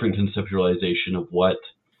very different conceptualization of what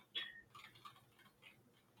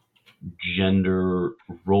gender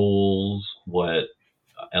roles, what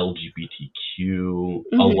LGBTQ,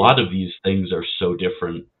 a lot of these things are so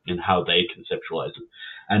different in how they conceptualize it.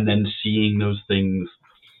 And then seeing those things,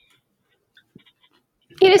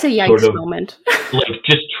 it is a yikes sort of moment. Like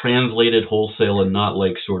just translated wholesale and not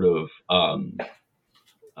like sort of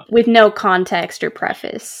with no context or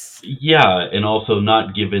preface. Yeah, and also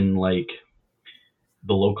not given like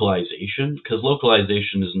the localization, because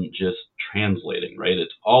localization isn't just translating, right?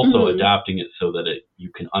 It's also adapting it so that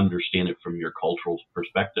you can understand it from your cultural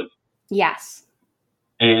perspective. Yes.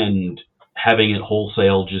 And having it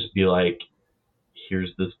wholesale just be like,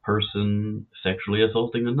 here's this person sexually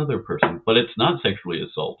assaulting another person, but it's not sexually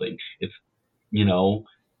assaulting. It's,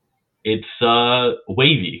 it's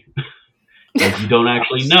wavy. Like you don't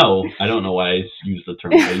actually know. I don't know why I used the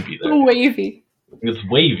term wavy there. Wavy. It's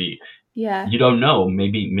wavy. Yeah. You don't know.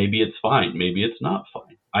 Maybe it's fine. Maybe it's not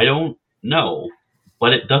fine. I don't know.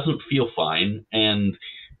 But it doesn't feel fine. And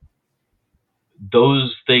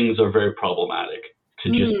those things are very problematic to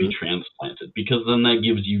just be transplanted, because then that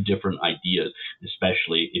gives you different ideas,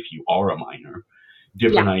 especially if you are a minor,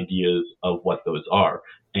 different ideas of what those are.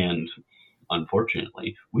 And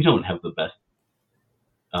unfortunately, we don't have the best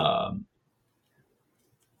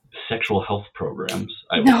sexual health programs,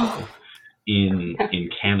 I would say, in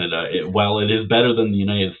Canada. While it is better than the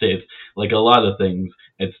United States, like a lot of things,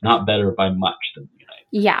 it's not better by much than the United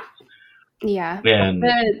States. Yeah. And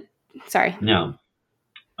sorry. No.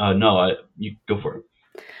 No, you go for it.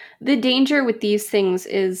 The danger with these things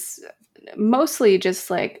is mostly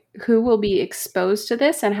just like who will be exposed to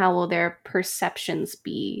this and how will their perceptions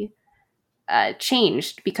be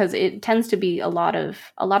changed, because it tends to be a lot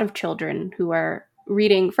of children who are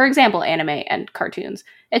reading, for example, anime and cartoons.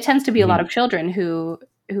 It tends to be a lot of children who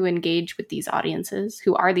engage with these audiences,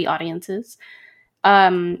 who are the audiences.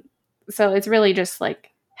 So it's really just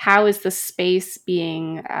like, how is the space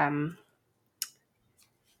being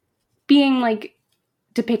like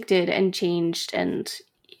depicted and changed, and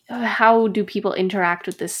how do people interact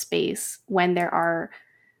with this space when there are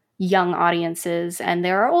young audiences and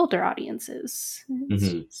there are older audiences?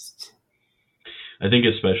 I think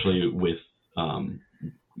especially with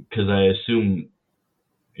because I assume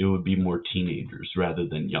it would be more teenagers rather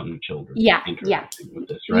than young children interacting with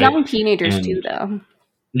this, right? Young teenagers too, though.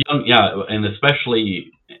 And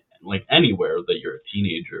especially like anywhere that you're a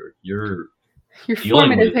teenager, your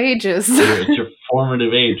formative ages. It's your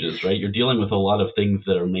formative ages, right? You're dealing with a lot of things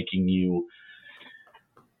that are making you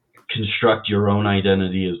construct your own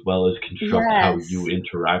identity as well as construct how you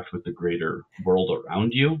interact with the greater world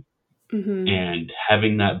around you. And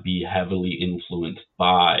having that be heavily influenced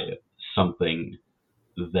by something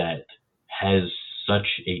that has such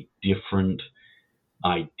a different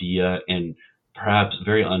idea, and perhaps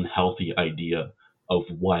very unhealthy idea, of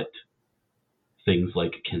what things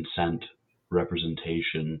like consent,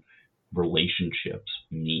 representation, relationships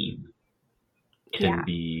mean, can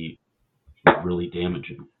be really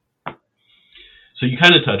damaging. So you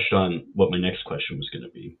kind of touched on what my next question was going to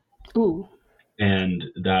be. Ooh. And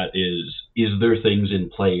that is there things in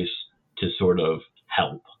place to sort of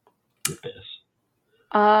help with this?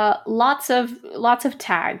 Lots of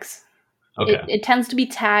tags. Okay. It tends to be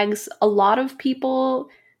tags. A lot of people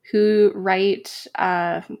who write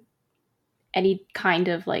any kind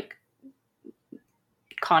of like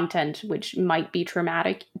content which might be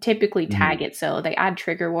traumatic typically tag it, so they add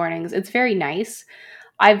trigger warnings. It's very nice.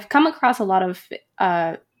 I've come across a lot of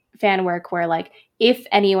fan work where, like, if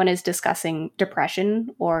anyone is discussing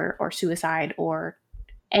depression or suicide or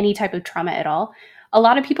any type of trauma at all, a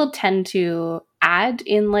lot of people tend to add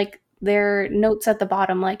in like their notes at the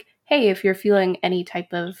bottom, like, hey, if you're feeling any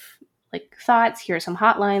type of like thoughts, here are some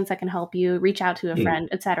hotlines that can help you, reach out to a friend,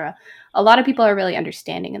 etc. A lot of people are really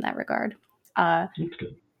understanding in that regard. That's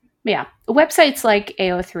good. Yeah. Websites like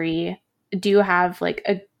AO3 do have like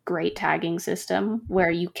a great tagging system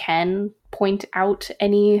where you can point out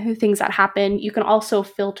any things that happen. You can also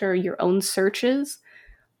filter your own searches.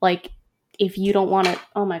 Like, if you don't want to,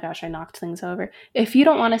 oh my gosh, I knocked things over. If you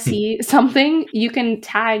don't want to see something, you can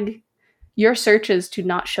tag your searches to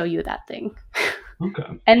not show you that thing.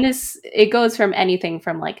 Okay. And it goes from anything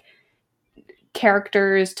from like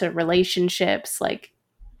characters to relationships, like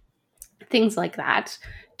things like that,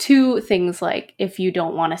 to things like, if you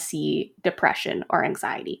don't want to see depression or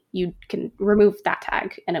anxiety, you can remove that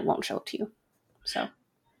tag and it won't show it to you. So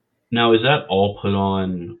now, is that all put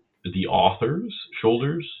on the author's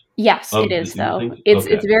shoulders? Yes, it is, though.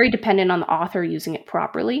 It's very dependent on the author using it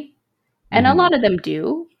properly. And a lot of them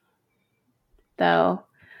do, though.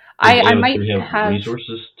 I might do we have have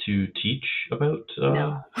resources to teach about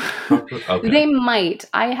no. okay. They might.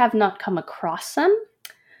 I have not come across them.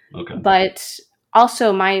 Okay. But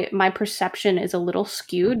also my perception is a little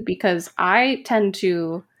skewed because I tend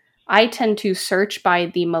to search by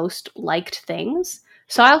the most liked things.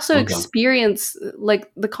 So I also experience,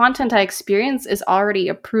 like, the content I experience is already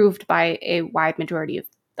approved by a wide majority of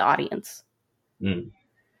the audience. Mm.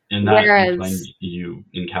 And that you find Whereas, you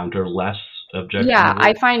encounter less yeah,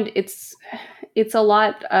 I objectionable? find it's a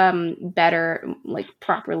lot better, like,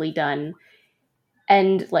 properly done.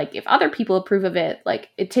 And, like, if other people approve of it, like,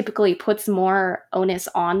 it typically puts more onus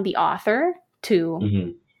on the author to Mm-hmm.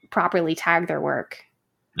 properly tag their work.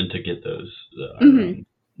 And to get those, Mm-hmm.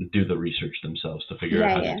 do the research themselves to figure out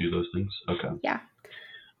Yeah, how to yeah, do those things? Okay. yeah,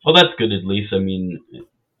 Well, that's good at least. I mean,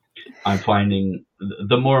 I'm finding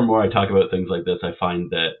the more and more I talk about things like this, I find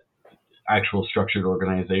that actual structured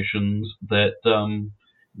organizations that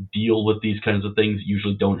deal with these kinds of things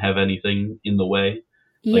usually don't have anything in the way,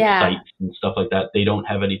 like yeah, sites and stuff like that. They don't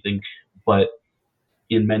have anything, but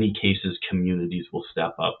in many cases, communities will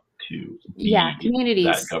step up to yeah. be that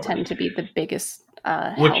Communities tend governance, to be the biggest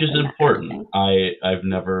which help is in that kind of important. thing. I've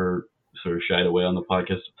never sort of shied away on the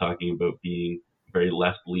podcast of talking about being very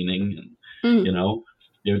left leaning, and Mm,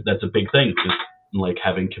 that's a big thing. Just like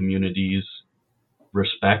having communities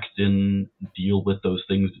respect and deal with those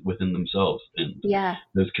things within themselves, and yeah,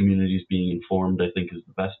 those communities being informed, I think, is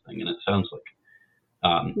the best thing. And it sounds like,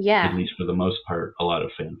 at yeah. least for the most part, a lot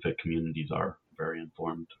of fanfic communities are very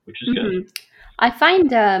informed, which is good. Hmm. I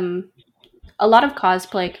find a lot of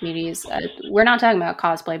cosplay communities. We're not talking about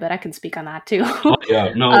cosplay, but I can speak on that too. Oh yeah,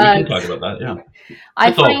 no, we uh, can talk about that. Yeah, I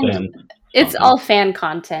it's all find fan it's content. all fan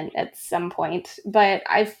content at some point, but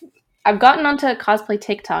I've gotten onto cosplay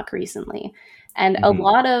TikTok recently, and Hmm.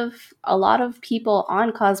 a lot of people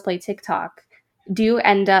on cosplay TikTok do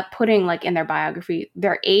end up putting, like, in their biography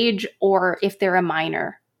their age, or if they're a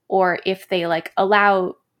minor, or if they, like,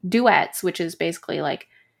 allow duets, which is basically like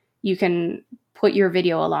you can put your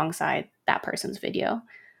video alongside that person's video,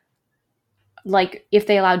 like if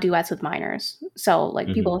they allow duets with minors. So,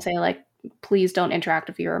 like, people Hmm. will say, like, please don't interact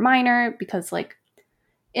if you're a minor, because, like,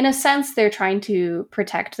 in a sense they're trying to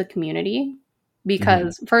protect the community, Hmm.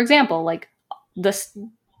 because, for example, like, this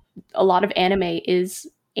a lot of anime is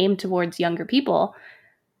aimed towards younger people.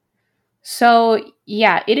 So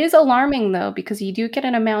yeah, it is alarming though, because you do get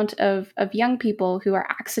an amount of young people who are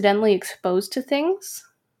accidentally exposed to things,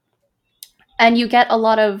 and you get a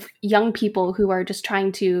lot of young people who are just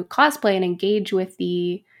trying to cosplay and engage with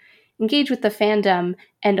the fandom,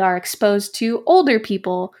 and are exposed to older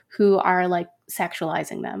people who are, like,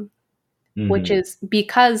 sexualizing them, which Hmm. is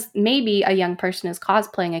because maybe a young person is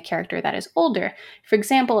cosplaying a character that is older. For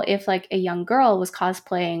example, if, like, a young girl was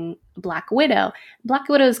cosplaying Black Widow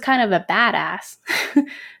is kind of a badass.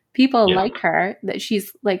 People Yeah, like her, that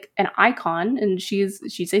she's, like, an icon, and she's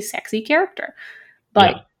a sexy character.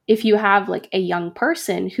 But yeah, if you have, like, a young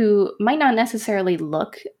person who might not necessarily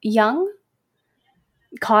look young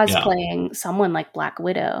yeah. cosplaying someone like Black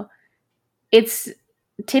Widow, it's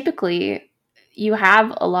typically, you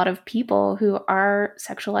have a lot of people who are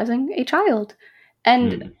sexualizing a child.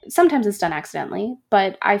 And Mm. sometimes it's done accidentally,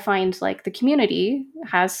 but I find, like, the community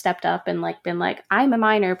has stepped up and, like, been like, I'm a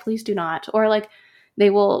minor, please do not. Or, like, they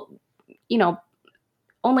will, you know,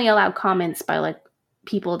 only allow comments by, like,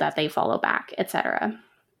 people that they follow back, etc.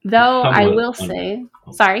 It's Though I somewhat. will say,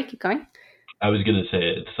 sorry, keep going. I was gonna say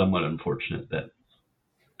it's somewhat unfortunate that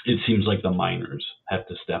it seems like the minors have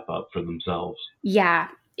to step up for themselves Yeah,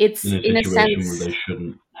 in it's a in a situation where sense. they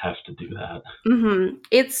shouldn't have to do that.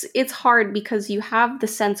 It's hard because you have the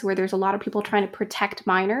sense where there's a lot of people trying to protect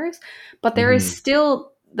minors, but there is Hmm.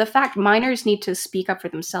 still the fact minors need to speak up for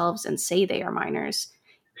themselves and say they are minors,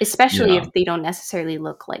 especially Yeah, if they don't necessarily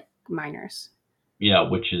look like minors. yeah,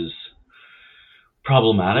 which is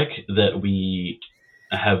problematic that we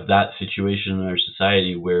have that situation in our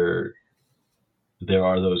society where there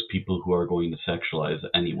are those people who are going to sexualize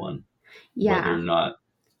anyone, whether or Yeah, not,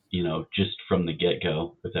 just from the get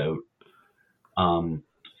go without um,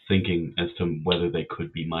 thinking as to whether they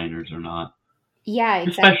could be minors or not, yeah,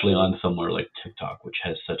 especially exactly. on somewhere like TikTok, which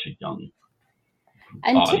has such a young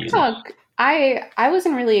And audience. TikTok, I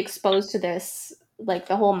wasn't really exposed to this, like,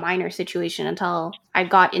 the whole minor situation, until I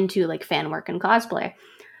got into, like, fan work and cosplay.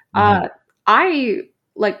 Hmm. Uh, I,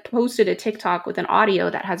 like, posted a TikTok with an audio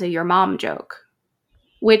that has a "your mom" joke,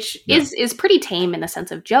 which Yeah. is pretty tame in the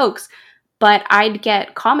sense of jokes. But I'd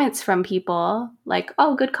get comments from people like,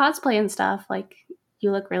 "Oh, good cosplay and stuff. Like,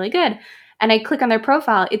 you look really good." And I click on their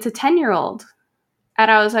profile. It's a 10-year-old. And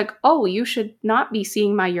I was like, oh, you should not be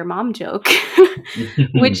seeing my your mom joke.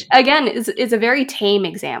 Which, again, is a very tame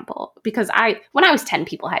example. Because when I was 10,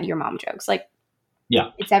 people had your mom jokes. Like,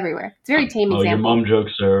 yeah, it's everywhere. It's a very tame example. Your mom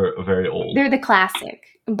jokes are very old. They're the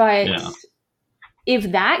classic. But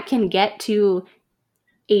if that can get to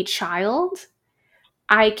a child,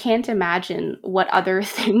 I can't imagine what other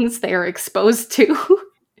things they are exposed to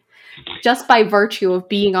just by virtue of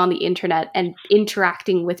being on the internet and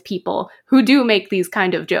interacting with people who do make these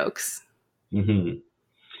kind of jokes. Mm-hmm.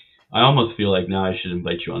 I almost feel like now I should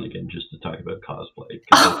invite you on again just to talk about cosplay,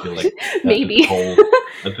 because I feel like that's maybe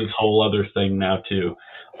that's this whole other thing now too.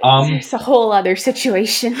 There's a whole other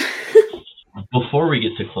situation. Before we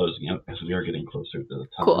get to closing out, because we are getting closer to the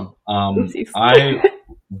time, cool. I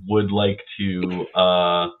would like to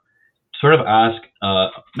sort of ask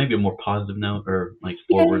maybe a more positive note, or like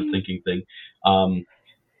forward thinking thing.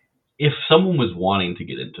 If someone was wanting to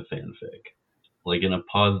get into fanfic, like in a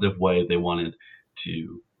positive way, they wanted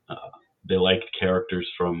to they liked characters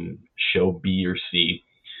from show B or C,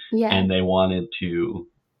 and they wanted to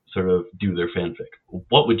sort of do their fanfic,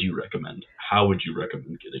 what would you recommend? How would you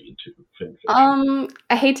recommend getting into fanfic?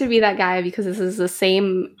 I hate to be that guy, because this is the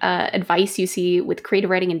same advice you see with creative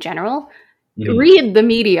writing in general. Mm-hmm. Read the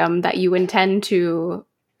medium that you intend to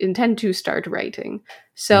start writing.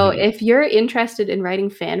 So if you're interested in writing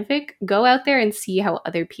fanfic, go out there and see how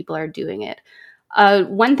other people are doing it.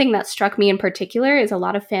 One thing that struck me in particular is a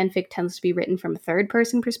lot of fanfic tends to be written from a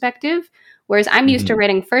third-person perspective, whereas I'm used to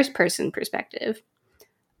writing first-person perspective.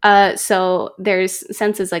 So there's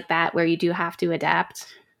senses like that where you do have to adapt.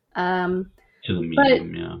 To the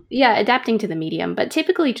medium, adapting to the medium. But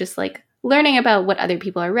typically just like learning about what other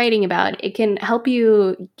people are writing about, it can help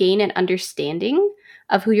you gain an understanding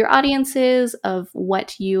of who your audience is, of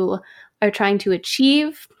what you are trying to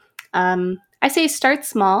achieve. I say start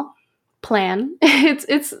small, plan.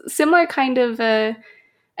 It's similar kind of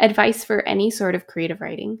advice for any sort of creative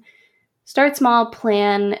writing. Start small,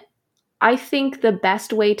 plan. I think the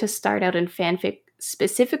best way to start out in fanfic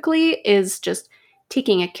specifically is just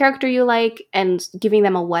taking a character you like and giving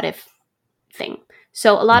them a what if thing.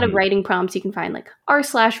 So a lot of writing prompts you can find, like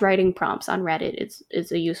r/writing prompts on Reddit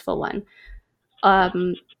is a useful one.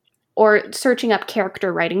 Or searching up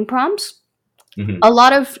character writing prompts. A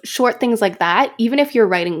lot of short things like that, even if you're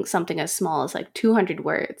writing something as small as like 200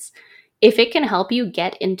 words, if it can help you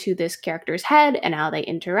get into this character's head and how they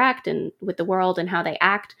interact and with the world and how they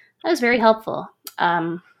act, that is very helpful.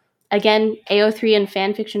 Again, AO3 and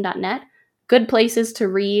fanfiction.net, good places to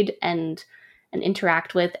read and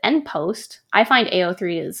interact with and post. I find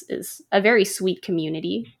AO3 is a very sweet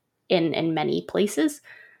community in many places.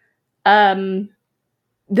 Though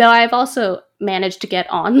I've also managed to get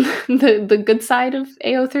on the good side of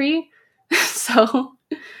AO3. So,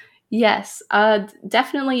 yes,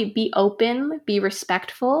 definitely be open, be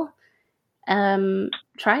respectful. Try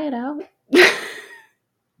it out.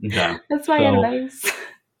 Okay. That's my advice.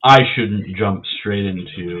 I shouldn't jump straight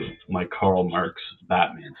into my Karl Marx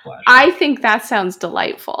Batman flashback. I think that sounds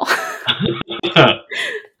delightful.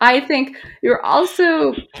 I think you're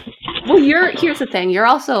also... Well, here's the thing. You're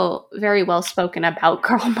also very well spoken about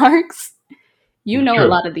Karl Marx. You know a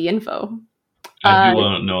lot of the info. I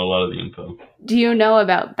do know a lot of the info. Do you know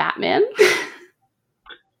about Batman?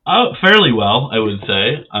 Fairly well, I would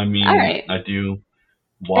say. I mean, all right. I do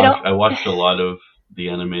watch. I watched a lot of the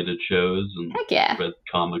animated shows and read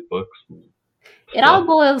comic books. It all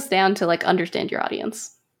boils down to like understand your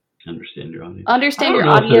audience. Understand your audience. Understand your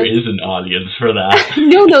audience. There is an audience for that.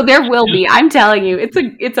 No, there will be. I'm telling you, it's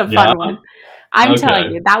a fun one. I'm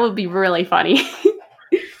telling you, that would be really funny.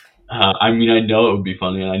 I mean, I know it would be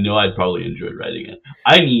funny, and I know I'd probably enjoy writing it.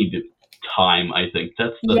 I need time, I think.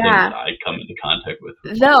 That's the thing that I come into contact with.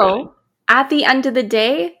 Though, at the end of the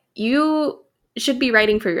day, you should be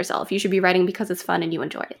writing for yourself. You should be writing because it's fun and you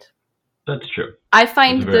enjoy it. That's true. I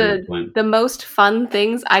find the most fun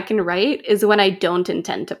things I can write is when I don't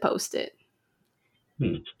intend to post it.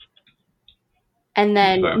 And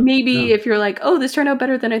then maybe if you're like, oh, this turned out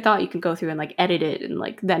better than I thought, you can go through and like edit it and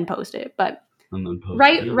like then post it. But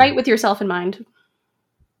write with yourself in mind.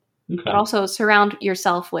 Okay. But also surround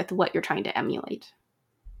yourself with what you're trying to emulate.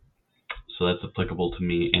 So that's applicable to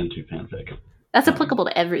me and to fanfic. That's applicable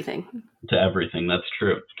to everything. To everything, that's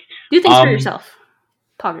true. Do things for yourself.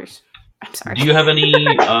 Poggers. I'm sorry. Do you have any...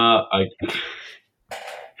 add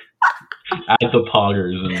the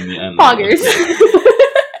poggers in the end. Poggers.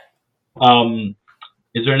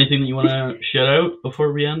 Is there anything that you want to shout out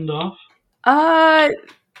before we end off?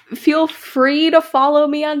 Feel free to follow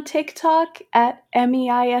me on TikTok at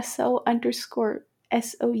MEISO_SOUP.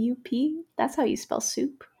 That's how you spell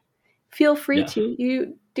soup. feel free to.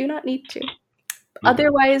 You do not need to.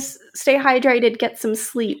 Otherwise, stay hydrated, get some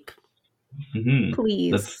sleep.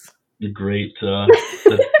 Please. That's great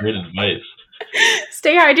advice.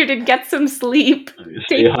 Stay hydrated, get some sleep.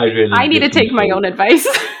 Stay hydrated. I need to take my own advice.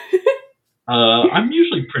 I'm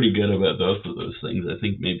usually pretty good about both of those things. I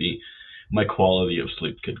think maybe my quality of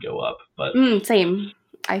sleep could go up, but same.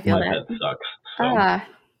 I feel my that. bed sucks. So.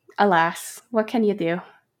 Alas, what can you do?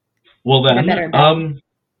 Well then,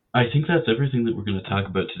 I think that's everything that we're going to talk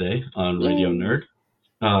about today on Radio Nerd.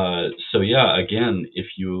 So yeah, again,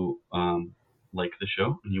 if you like the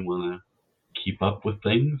show and you want to keep up with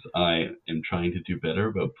things, I am trying to do better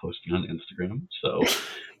about posting on Instagram. So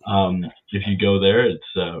if you go there,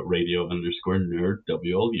 it's radio_nerd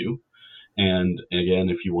WLU. And again,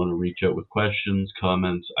 if you want to reach out with questions,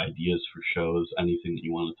 comments, ideas for shows, anything that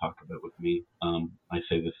you want to talk about with me, I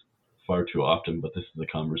say this far too often, but this is a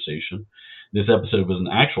conversation. This episode was an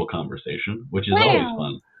actual conversation, which is always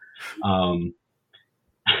fun.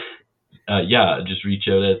 Just reach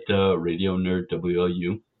out at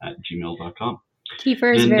radionerdwlu@gmail.com.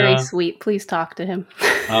 Kiefer is very sweet. Please talk to him.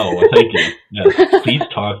 Oh, well, thank you. Yes, please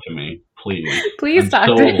talk to me, please. Please talk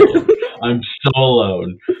to him. I'm so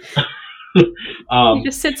alone. He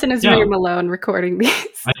just sits in his room alone recording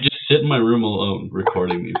these. I just sit in my room alone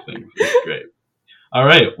recording these things. It's great. All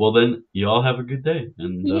right. Well, then, you all have a good day,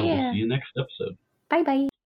 and we'll see you next episode. Bye-bye.